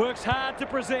works hard to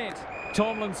present.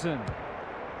 Tomlinson.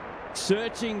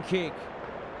 Searching kick.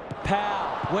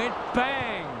 Powell went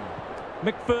bang.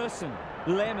 McPherson.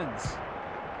 Lemons.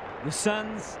 The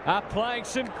Suns are playing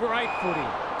some great footy.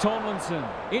 Tomlinson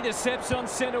intercepts on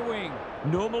centre wing.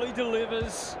 Normally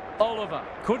delivers. Oliver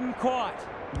couldn't quite.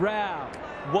 Rao.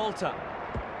 Walter.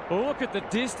 Look at the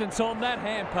distance on that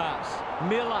hand pass.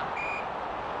 Miller.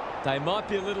 They might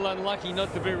be a little unlucky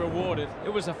not to be rewarded.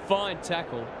 It was a fine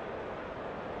tackle.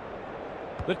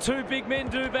 The two big men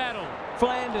do battle.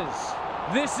 Flanders.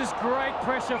 This is great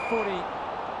pressure footy.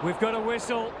 We've got a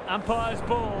whistle. Umpire's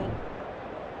ball.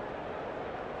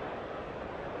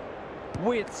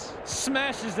 Witts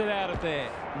smashes it out of there.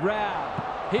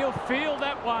 Rao, he'll feel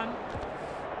that one.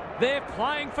 They're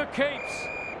playing for keeps.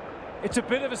 It's a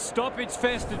bit of a stoppage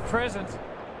fest at present.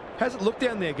 How's it look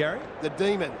down there, Gary? The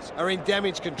Demons are in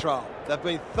damage control. They've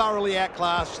been thoroughly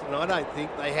outclassed, and I don't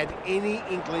think they had any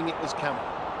inkling it was coming.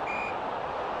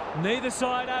 Neither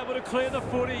side able to clear the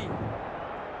footy.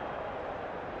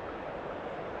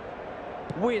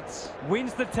 Witts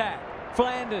wins the tap.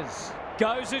 Flanders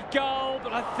goes at goal,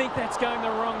 but I think that's going the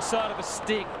wrong side of the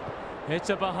stick. It's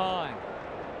a behind.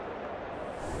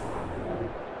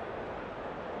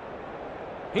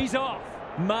 He's off.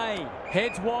 May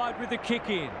heads wide with the kick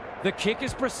in. The kick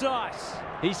is precise.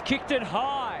 He's kicked it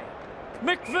high.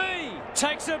 McVie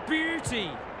takes a beauty.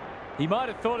 He might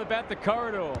have thought about the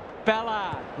corridor.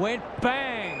 Ballard went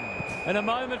bang. And a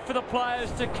moment for the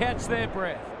players to catch their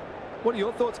breath. What are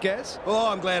your thoughts, Gaz? Oh,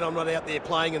 I'm glad I'm not out there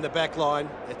playing in the back line.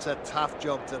 It's a tough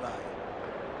job today.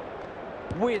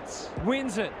 Witts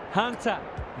wins it. Hunter,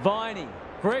 Viney.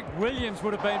 Greg Williams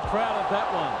would have been proud of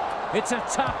that one. It's a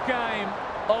tough game.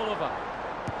 Oliver.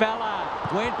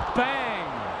 Ballard went bang.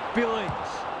 Billings.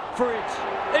 Fridge.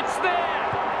 It's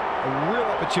there. A real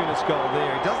opportunist goal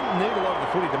there. He doesn't need a lot of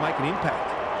the footy to make an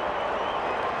impact.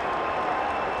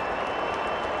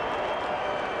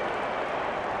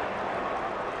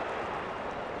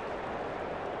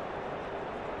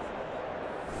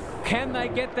 Can they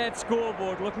get that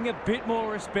scoreboard looking a bit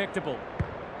more respectable?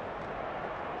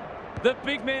 The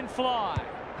big men fly.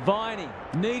 Viney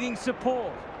needing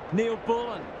support. Neil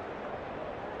Bullen.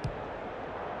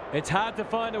 It's hard to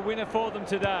find a winner for them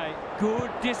today. Good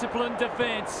disciplined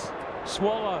defence.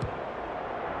 Swallow.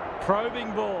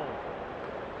 Probing ball.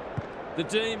 The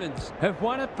Demons have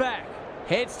won it back.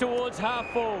 Heads towards half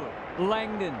forward.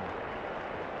 Langdon.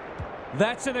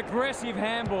 That's an aggressive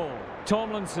handball.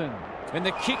 Tomlinson. And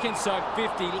the kick inside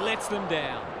 50 lets them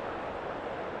down.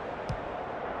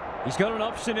 He's got an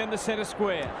option in the centre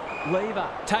square. Lever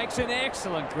takes an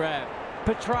excellent grab.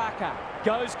 Petrarca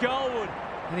goes goalward.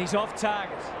 And he's off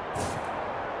target.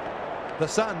 The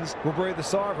Suns will breathe a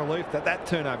sigh of relief that that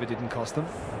turnover didn't cost them.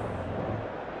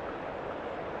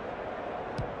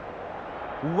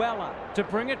 Weller to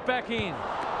bring it back in.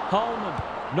 Holman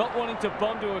not wanting to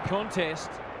bomb to a contest.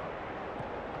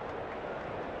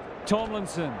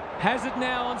 Tomlinson has it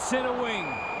now on centre wing.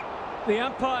 The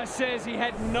umpire says he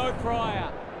had no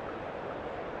prior.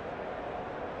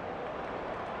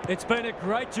 It's been a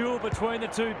great duel between the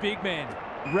two big men.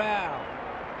 Rao.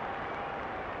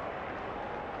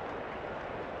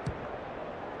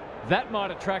 That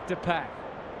might attract a pack.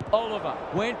 Oliver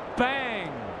went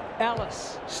bang.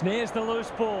 Alice snares the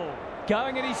loose ball.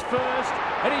 Going at his first,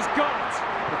 and he's got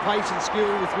it. The pace and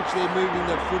skill with which they're moving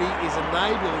the footy is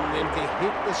enabling them to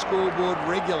hit the scoreboard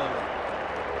regularly.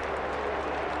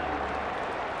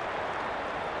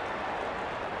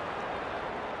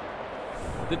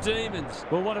 The Demons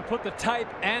will want to put the tape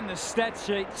and the stat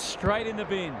sheet straight in the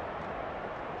bin.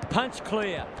 Punch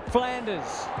clear.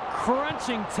 Flanders.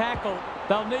 Crunching tackle.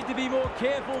 They'll need to be more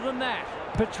careful than that.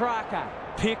 Petrarca.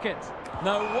 Pickett.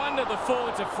 No wonder the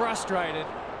forwards are frustrated.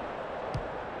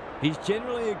 He's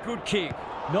generally a good kick.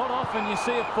 Not often you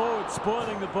see a forward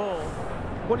spoiling the ball.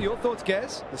 What are your thoughts,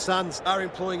 Gaz? The Suns are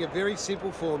employing a very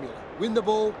simple formula. Win the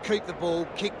ball, keep the ball,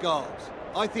 kick goals.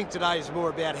 I think today is more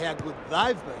about how good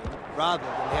they've been rather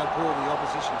than how poor the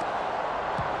opposition.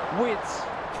 Witts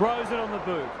throws it on the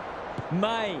boot.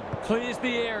 May clears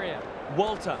the area.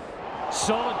 Walter.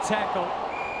 Solid tackle.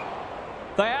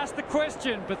 They asked the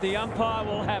question, but the umpire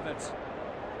will have it.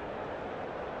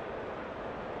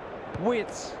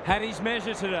 Witts had his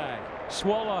measure today.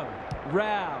 Swallow.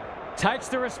 Rao takes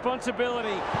the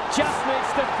responsibility. Just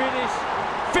needs to finish.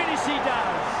 Finish he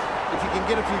does. If you can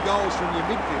get a few goals from your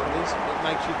midfielders, it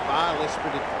makes you far less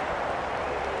predictable.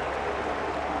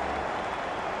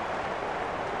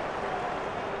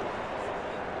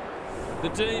 The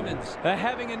Demons are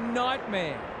having a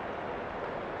nightmare.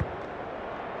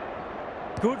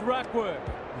 Good ruck work.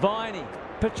 Viney.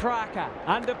 Petrarca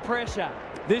under pressure.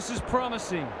 This is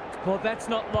promising. Well, that's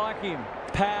not like him.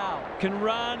 Powell can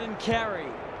run and carry.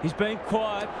 He's been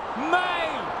quiet. May!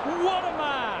 What a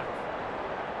mark!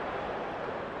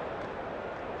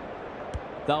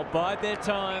 They'll bide their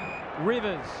time.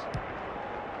 Rivers.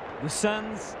 The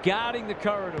Suns guarding the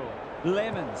corridor.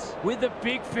 Lemons with a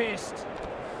big fist.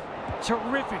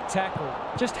 Terrific tackle.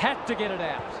 Just had to get it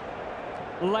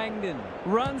out. Langdon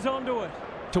runs onto it.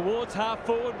 Towards half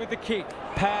forward with the kick.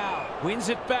 Powell wins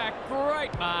it back.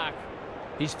 Great mark.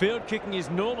 His field kicking is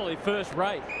normally first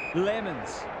rate.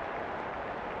 Lemons.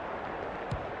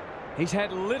 He's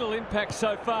had little impact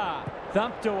so far.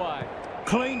 Thumped away.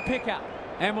 Clean pickup.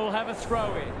 And we'll have a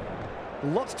throw in.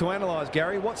 Lots to analyse,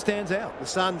 Gary. What stands out? The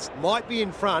Suns might be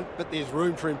in front, but there's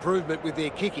room for improvement with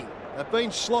their kicking. They've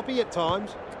been sloppy at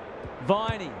times.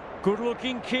 Viney,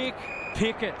 good-looking kick.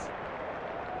 Pickett.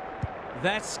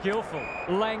 That's skillful.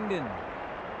 Langdon.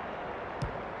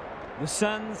 The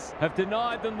Suns have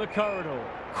denied them the corridor.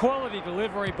 Quality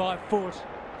delivery by foot.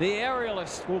 The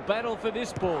aerialists will battle for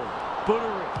this ball.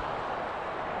 Butterick.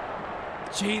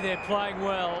 Gee, they're playing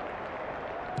well.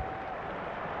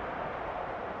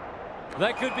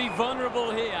 They could be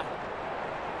vulnerable here.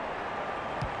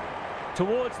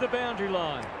 Towards the boundary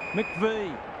line.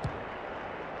 McVee.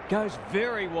 Goes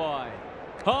very wide.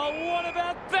 Oh, what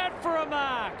about that for a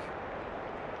mark?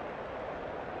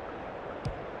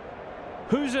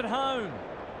 Who's at home?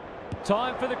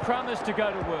 Time for the Crummers to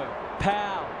go to work.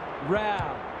 Powell.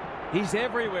 Rao. He's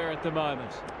everywhere at the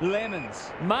moment.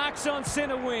 Lemons. Marks on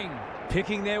centre wing.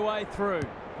 Picking their way through.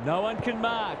 No one can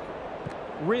mark.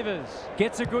 Rivers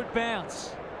gets a good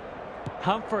bounce.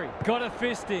 Humphrey got a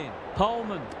fist in.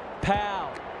 Holman.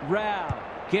 Powell. Rao.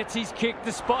 Gets his kick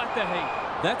despite the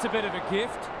heat. That's a bit of a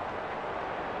gift.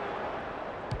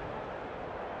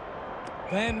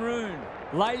 Van Roon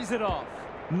lays it off.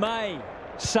 May.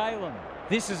 Salem.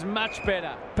 This is much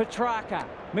better. Petrarca.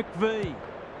 McVee.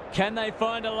 Can they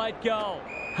find a late goal?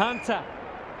 Hunter.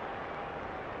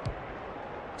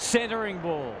 Centering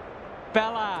ball.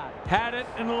 Ballard had it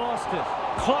and lost it.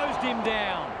 Closed him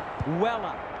down.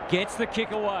 Weller gets the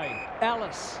kick away.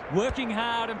 Ellis working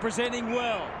hard and presenting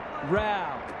well.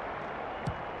 Rao.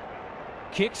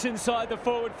 Kicks inside the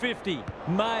forward 50.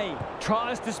 May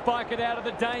tries to spike it out of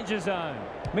the danger zone.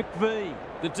 McVee.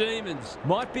 The Demons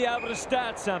might be able to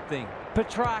start something.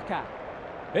 Petrarca.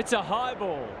 It's a high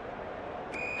ball.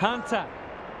 Hunter.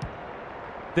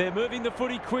 They're moving the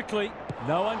footy quickly.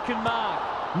 No one can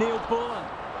mark. Neil Bullen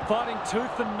fighting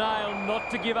tooth and nail not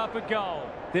to give up a goal.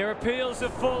 Their appeals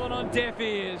have fallen on deaf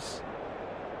ears.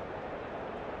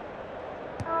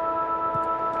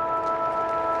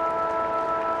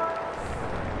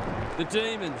 The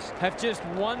Demons have just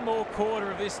one more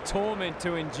quarter of this torment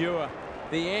to endure.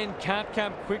 The end can't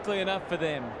come quickly enough for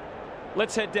them.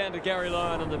 Let's head down to Gary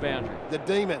Lyon on the boundary. The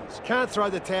Demons can't throw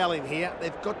the towel in here.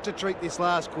 They've got to treat this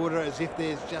last quarter as if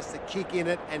there's just a kick in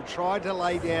it and try to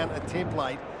lay down a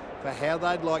template for how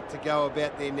they'd like to go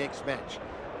about their next match.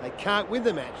 They can't win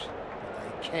the match,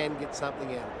 but they can get something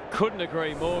out of it. Couldn't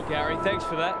agree more, Gary. Thanks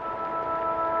for that.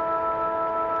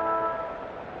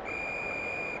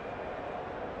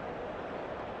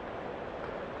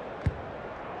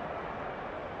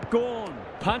 Gawn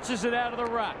punches it out of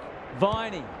the ruck.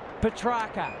 Viney.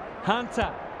 Petrarca.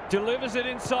 Hunter. Delivers it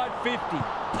inside 50.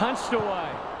 Punched away.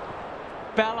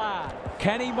 Ballard.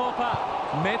 Can he mop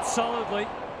up? Met solidly.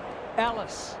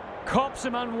 Ellis. Cops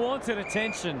some unwanted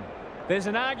attention. There's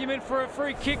an argument for a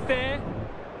free kick there.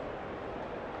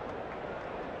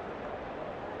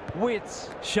 Witts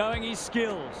showing his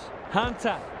skills.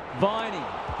 Hunter. Viney.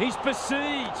 He's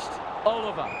besieged.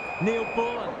 Oliver. Neil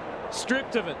Bullen.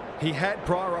 Stripped of it. He had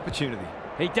prior opportunity.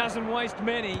 He doesn't waste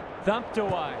many. Thumped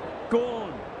away.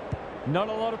 Gawn. Not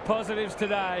a lot of positives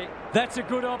today. That's a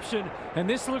good option, and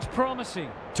this looks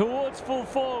promising. Towards full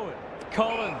forward.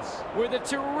 Collins with a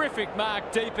terrific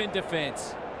mark deep in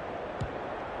defence.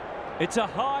 It's a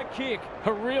high kick,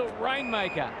 a real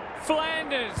rainmaker.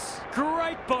 Flanders,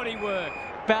 great body work.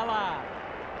 Ballard.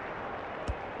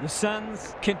 The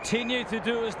Suns continue to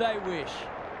do as they wish.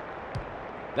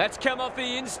 That's come off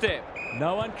the instep.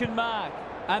 No one can mark,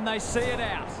 and they see it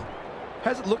out.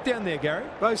 How's it look down there, Gary?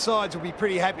 Both sides will be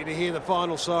pretty happy to hear the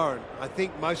final siren. I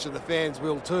think most of the fans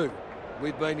will too.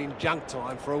 We've been in junk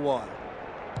time for a while.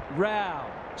 Rao,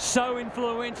 so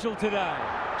influential today.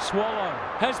 Swallow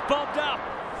has bobbed up.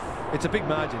 It's a big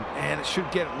margin, and it should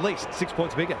get at least 6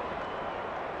 points bigger.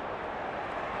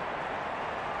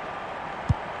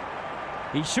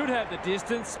 He should have the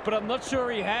distance, but I'm not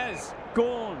sure he has.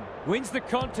 Gawn wins the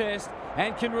contest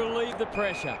and can relieve the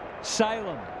pressure.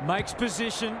 Salem makes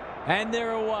position, and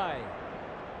they're away.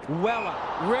 Weller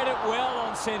read it well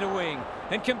on centre wing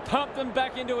and can pump them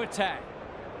back into attack.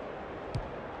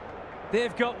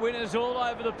 They've got winners all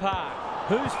over the park.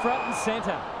 Who's front and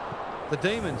centre? The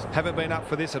Demons haven't been up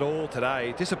for this at all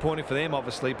today. Disappointing for them,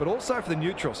 obviously, but also for the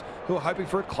neutrals, who are hoping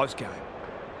for a close game.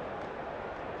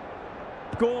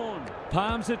 Gawn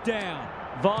palms it down.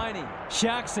 Viney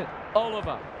sharks it.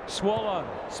 Oliver. Swallow.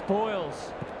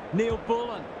 Spoils. Neil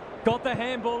Bullen got the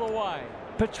handball away.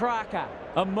 Petrarca,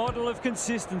 a model of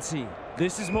consistency.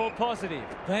 This is more positive.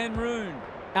 Van Roon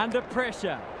under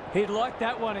pressure. He'd like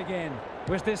that one again.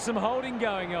 Was there some holding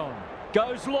going on?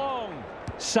 Goes long.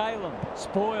 Salem.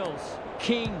 Spoils.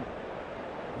 King.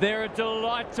 They're a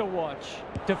delight to watch.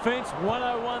 Defence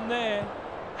 101 there.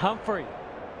 Humphrey.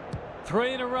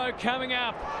 3 in a row coming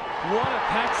up. What a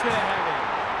patch they're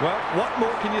having. Well, what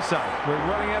more can you say? We're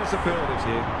running out of superlatives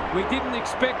here. We didn't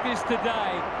expect this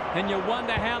today, and you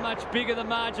wonder how much bigger the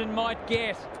margin might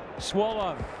get.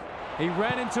 Swallow. He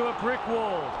ran into a brick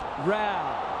wall.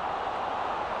 Rao.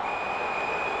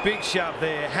 Big shove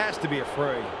there. Has to be a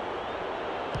free.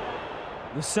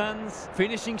 The Suns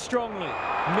finishing strongly.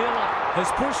 Miller has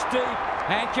pushed deep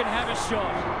and can have a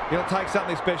shot. He'll take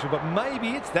something special, but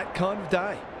maybe it's that kind of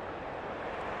day.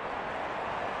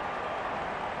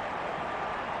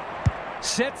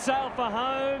 Set sail for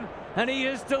home, and he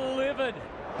has delivered.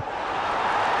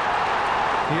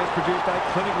 He has produced a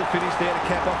clinical finish there to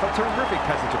cap off a terrific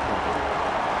passage of play.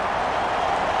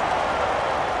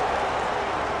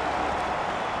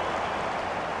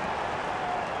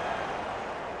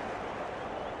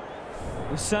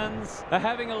 The Suns are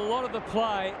having a lot of the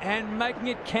play and making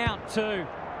it count too.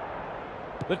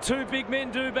 The two big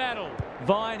men do battle.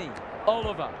 Viney,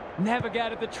 Oliver,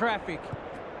 navigated the traffic.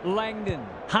 Langdon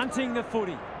hunting the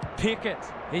footy. Pickett,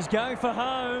 he's going for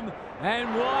home,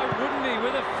 and why wouldn't he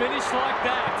with a finish like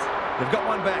that? They've got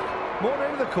one back. More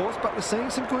end of the course, but we're seeing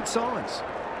some good signs.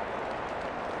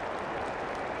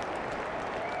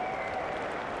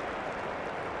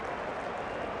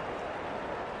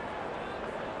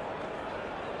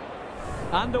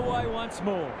 Underway once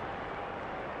more.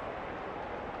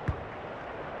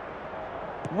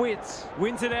 Witts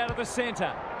wins it out of the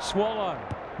centre. Swallow.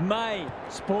 May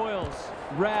spoils.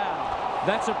 Rao.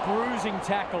 That's a bruising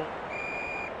tackle.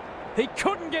 He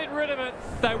couldn't get rid of it.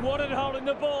 They wanted holding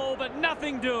the ball, but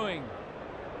nothing doing.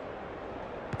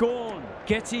 Gawn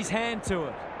gets his hand to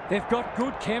it. They've got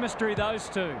good chemistry, those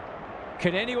two.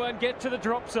 Can anyone get to the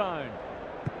drop zone?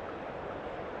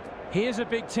 Here's a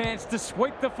big chance to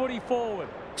sweep the footy forward.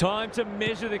 Time to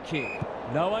measure the kick.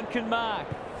 No one can mark.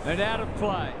 And out of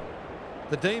play.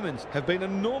 The Demons have been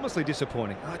enormously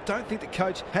disappointing. I don't think the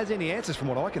coach has any answers from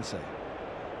what I can see.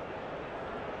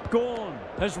 Gawn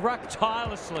has rucked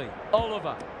tirelessly.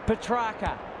 Oliver,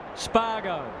 Petrarca,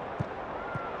 Spargo.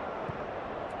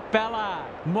 Ballard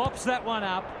mops that one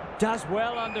up. Does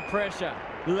well under pressure.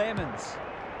 Lemons.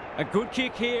 A good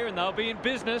kick here and they'll be in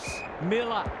business.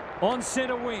 Miller on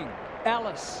centre wing.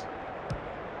 Ellis.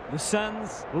 The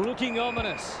Suns looking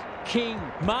ominous. King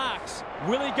marks.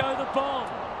 Will he go the bomb?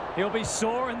 He'll be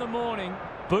sore in the morning.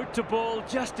 Boot to ball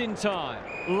just in time.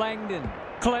 Langdon.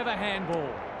 Clever handball.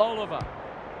 Oliver.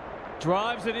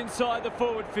 Drives it inside the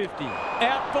forward 50.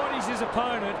 Outbodies his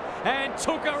opponent and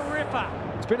took a ripper.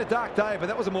 It's been a dark day, but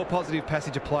that was a more positive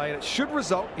passage of play, and it should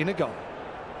result in a goal.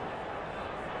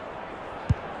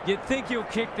 You'd think he'll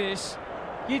kick this.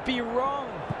 You'd be wrong.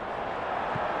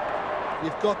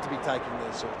 You've got to be taking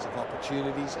these sorts of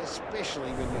opportunities,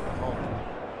 especially when you're behind.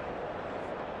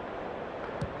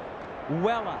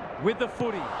 Weller with the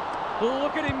footy.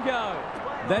 Look at him go.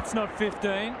 That's not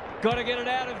 15. Got to get it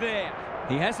out of there.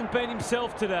 He hasn't been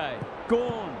himself today.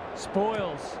 Gawn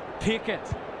spoils. Pickett.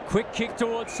 Quick kick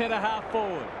towards centre half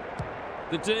forward.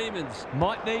 The Demons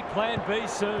might need plan B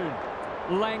soon.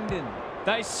 Langdon.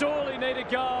 They sorely need a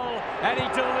goal, and he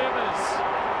delivers.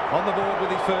 On the board with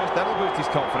his first, that'll boost his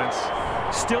confidence.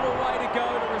 Still a way to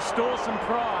go to restore some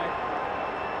pride.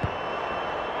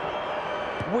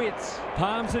 Witts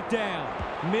palms it down.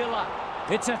 Miller.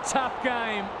 It's a tough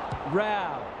game.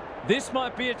 Rao. This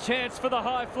might be a chance for the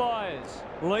high flyers.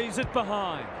 Leaves it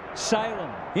behind.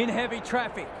 Salem in heavy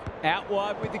traffic. Out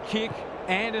wide with the kick.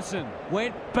 Anderson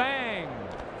went bang.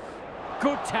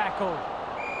 Good tackle.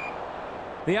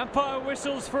 The umpire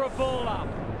whistles for a ball up.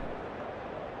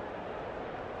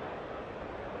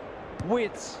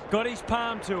 Witts got his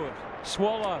palm to it.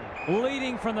 Swallow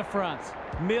leading from the front.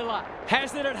 Miller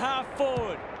has it at half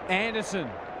forward. Anderson.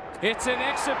 It's an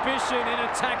exhibition in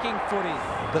attacking footy.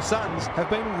 The Suns have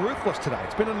been ruthless today.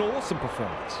 It's been an awesome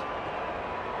performance.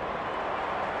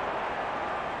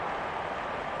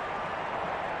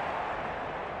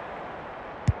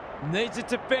 Needs it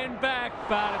to bend back,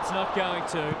 but it's not going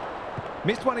to.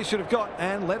 Missed one he should have got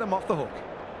and let him off the hook.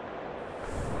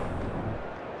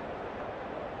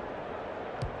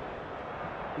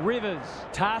 Rivers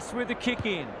tasked with the kick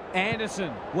in.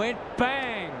 Anderson went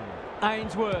bang.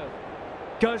 Ainsworth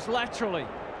goes laterally.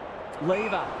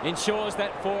 Lever ensures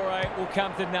that 4-8 will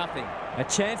come to nothing. A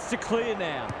chance to clear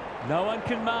now. No one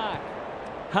can mark.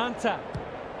 Hunter.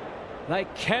 They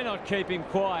cannot keep him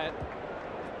quiet.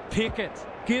 Pickett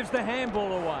gives the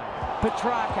handball away.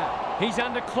 Petrarca. He's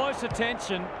under close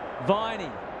attention. Viney.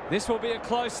 This will be a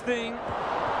close thing.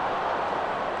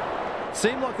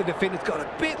 Seemed like the defenders got a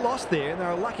bit lost there and they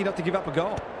were lucky not to give up a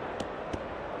goal.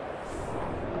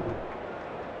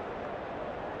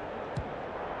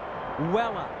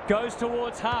 Weller goes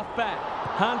towards half-back.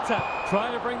 Hunter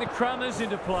trying to bring the Crummers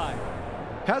into play.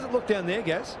 How's it look down there,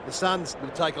 Gaz? The Suns will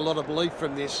take a lot of belief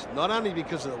from this, not only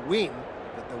because of the win,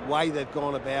 but the way they've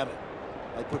gone about it.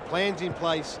 They put plans in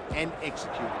place and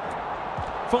executed.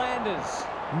 Flanders,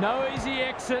 no easy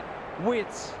exit.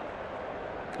 Witts.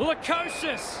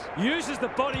 Lukosius uses the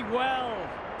body well.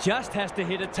 Just has to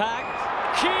hit a target.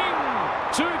 King!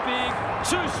 Too big,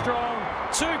 too strong,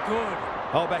 too good.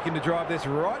 I'll back him to drive this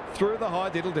right through the high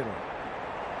diddle-diddle.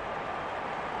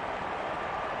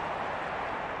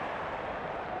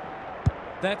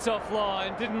 That's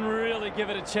offline. Didn't really give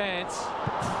it a chance.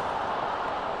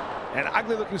 An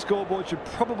ugly-looking scoreboard should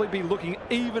probably be looking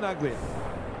even uglier.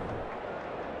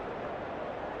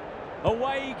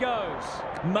 Away he goes.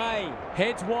 May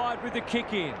heads wide with the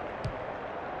kick in.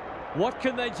 What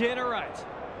can they generate?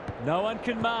 No one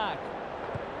can mark.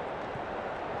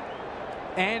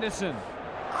 Anderson,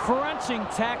 crunching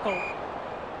tackle.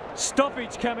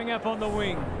 Stoppage coming up on the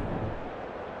wing.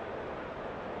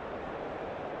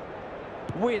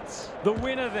 Witts, the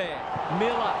winner there.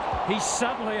 Miller, he's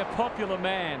suddenly a popular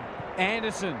man.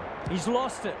 Anderson, he's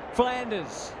lost it.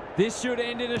 Flanders, this should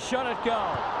end in a shot at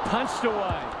goal. Punched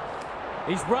away.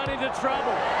 He's run into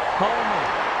trouble. Holman,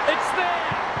 it's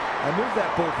there! They moved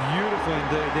that ball beautifully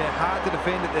indeed. They're hard to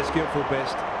defend at their skillful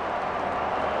best.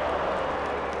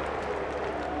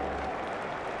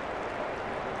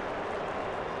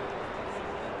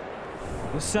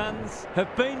 The Suns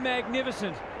have been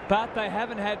magnificent, but they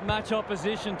haven't had much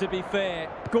opposition, to be fair.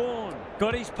 Gawn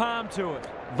got his palm to it.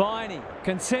 Viney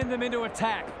can send them into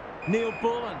attack. Neil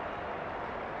Bullen.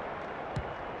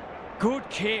 Good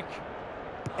kick.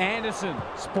 Anderson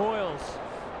spoils.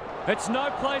 It's no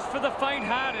place for the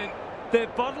faint-hearted.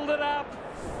 They've bottled it up.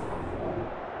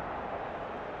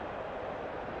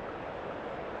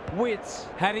 Witts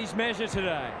had his measure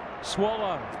today.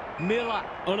 Swallow. Miller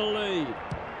on a lead.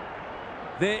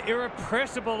 They're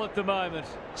irrepressible at the moment.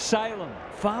 Salem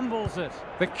fumbles it.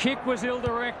 The kick was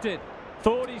ill-directed.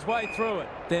 Thought his way through it.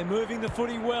 They're moving the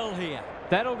footy well here.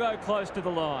 That'll go close to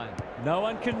the line. No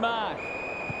one can mark.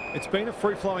 It's been a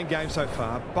free-flowing game so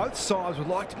far. Both sides would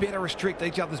like to better restrict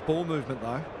each other's ball movement,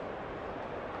 though.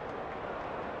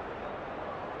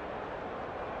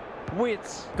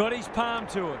 Witts got his palm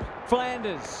to it.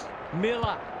 Flanders.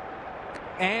 Miller.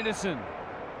 Anderson.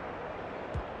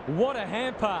 What a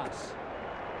hand pass.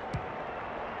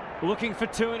 Looking for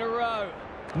two in a row.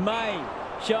 May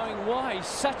showing why he's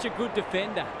such a good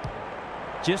defender.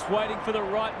 Just waiting for the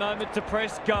right moment to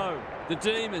press go. The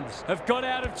Demons have got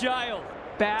out of jail.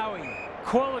 Bowie.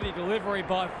 Quality delivery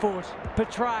by foot.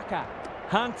 Petrarca.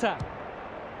 Hunter.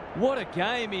 What a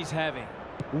game he's having.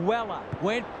 Weller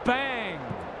went bang.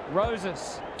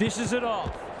 Rosas dishes it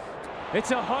off.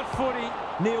 It's a hot footy.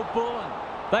 Neil Bullen.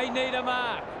 They need a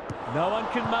mark. No one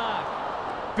can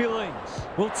mark. Billings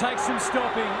will take some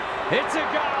stopping. It's a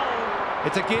goal.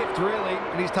 It's a gift, really,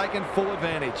 and he's taken full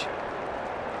advantage.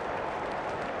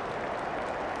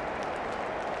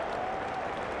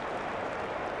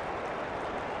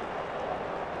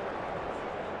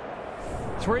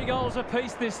 Three goals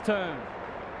apiece this term.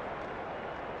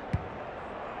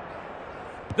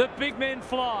 The big men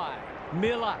fly.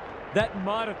 Miller, that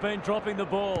might have been dropping the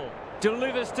ball.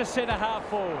 Delivers to centre half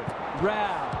forward.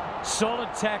 Rao,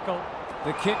 solid tackle.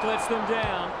 The kick lets them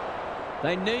down.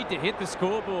 They need to hit the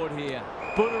scoreboard here.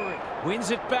 Butterick wins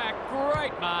it back.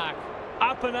 Great mark.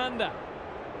 Up and under.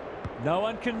 No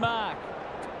one can mark.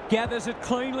 Gathers it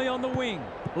cleanly on the wing.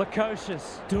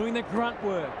 Lukosius doing the grunt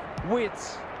work.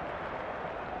 Witts.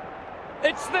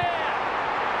 It's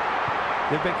there!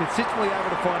 They've been consistently able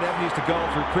to find avenues to goal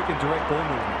through quick and direct ball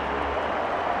movement.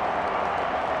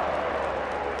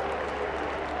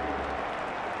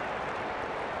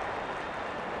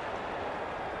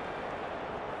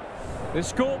 The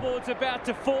scoreboard's about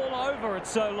to fall over,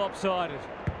 it's so lopsided.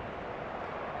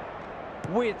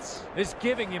 Witts is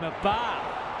giving him a bath.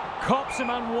 Cops some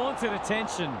unwanted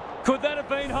attention. Could that have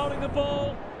been holding the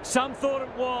ball? Some thought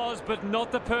it was, but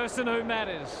not the person who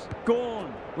matters.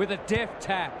 Gawn with a deft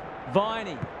tap.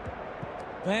 Viney.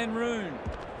 Van Roon.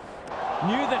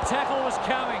 Knew the tackle was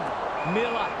coming.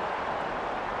 Miller.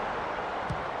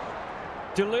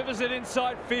 Delivers it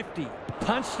inside 50.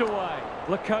 Punched away.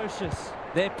 Lukosius.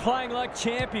 They're playing like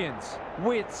champions.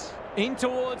 Witts in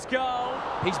towards goal.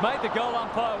 He's made the goal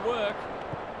umpire work.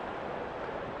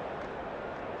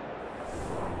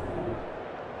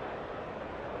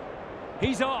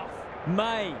 He's off.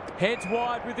 May heads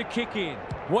wide with the kick in.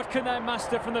 What can they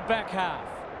muster from the back half?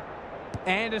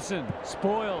 Anderson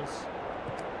spoils.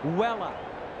 Weller.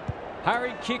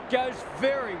 Hurried kick goes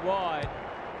very wide.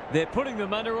 They're putting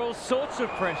them under all sorts of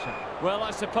pressure. Well,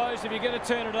 I suppose if you're going to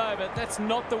turn it over, that's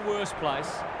not the worst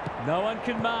place. No one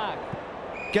can mark.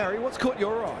 Gary, what's caught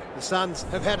your eye? The Suns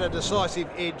have had a decisive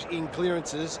edge in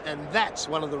clearances, and that's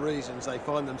one of the reasons they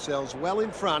find themselves well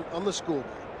in front on the scoreboard.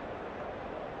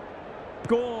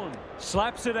 Gawn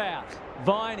slaps it out.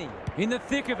 Viney in the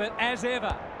thick of it as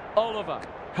ever. Oliver.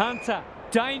 Hunter.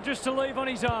 Dangerous to leave on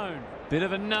his own. Bit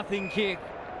of a nothing kick.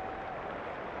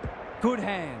 Good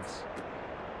hands.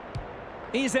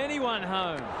 Is anyone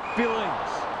home?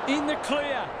 Billings in the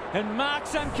clear and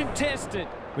marks uncontested.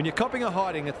 When you're copping a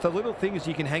hiding, it's the little things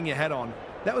you can hang your hat on.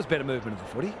 That was better movement of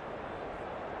the footy.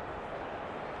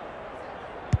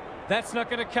 That's not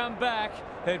going to come back.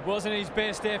 It wasn't his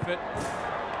best effort.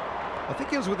 I think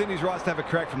he was within his rights to have a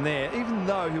crack from there, even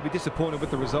though he'll be disappointed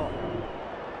with the result.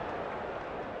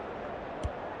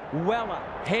 Weller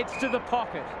heads to the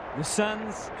pocket. The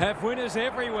Suns have winners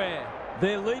everywhere.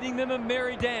 They're leading them a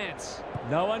merry dance.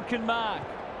 No one can mark.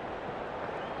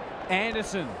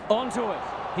 Anderson onto it.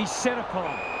 He's set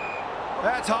upon.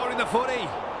 That's holding the footy.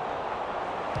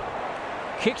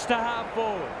 Kicks to half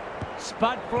forward.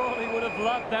 Spud Frawley would have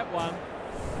loved that one.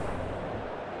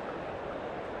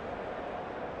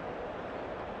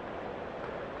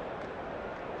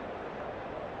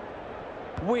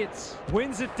 Witts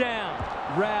wins it down.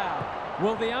 Rao.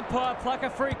 Will the umpire pluck a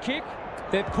free kick?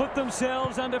 They've put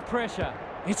themselves under pressure.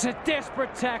 It's a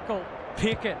desperate tackle.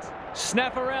 Pickett.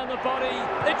 Snap around the body.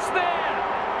 It's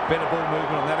there! Better ball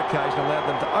movement on that occasion allowed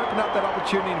them to open up that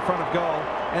opportunity in front of goal,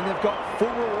 and they've got full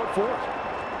reward for it.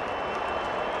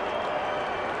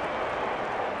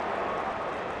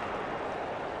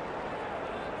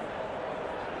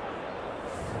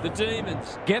 The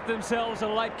Demons get themselves a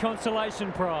late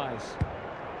consolation prize.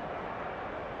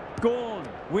 Gawn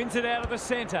wins it out of the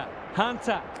centre.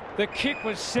 Hunter. The kick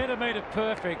was centimetre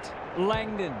perfect.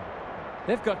 Langdon.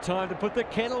 They've got time to put the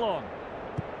kettle on.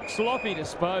 Sloppy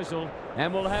disposal,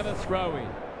 and we'll have a throw-in.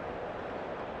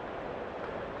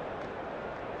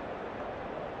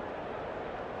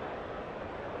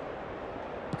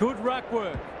 Good ruck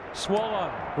work.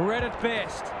 Swallow. Red at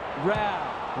best.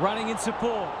 Rao running in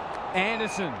support.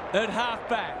 Anderson at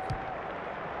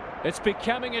half-back. It's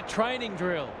becoming a training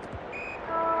drill.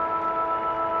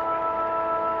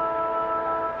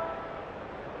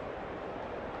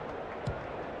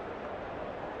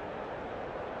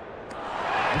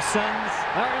 The Suns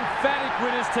are emphatic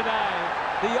winners today.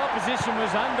 The opposition was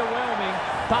underwhelming,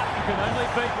 but you can only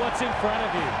beat what's in front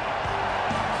of you.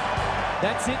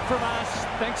 That's it from us.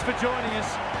 Thanks for joining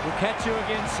us. We'll catch you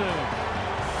again soon.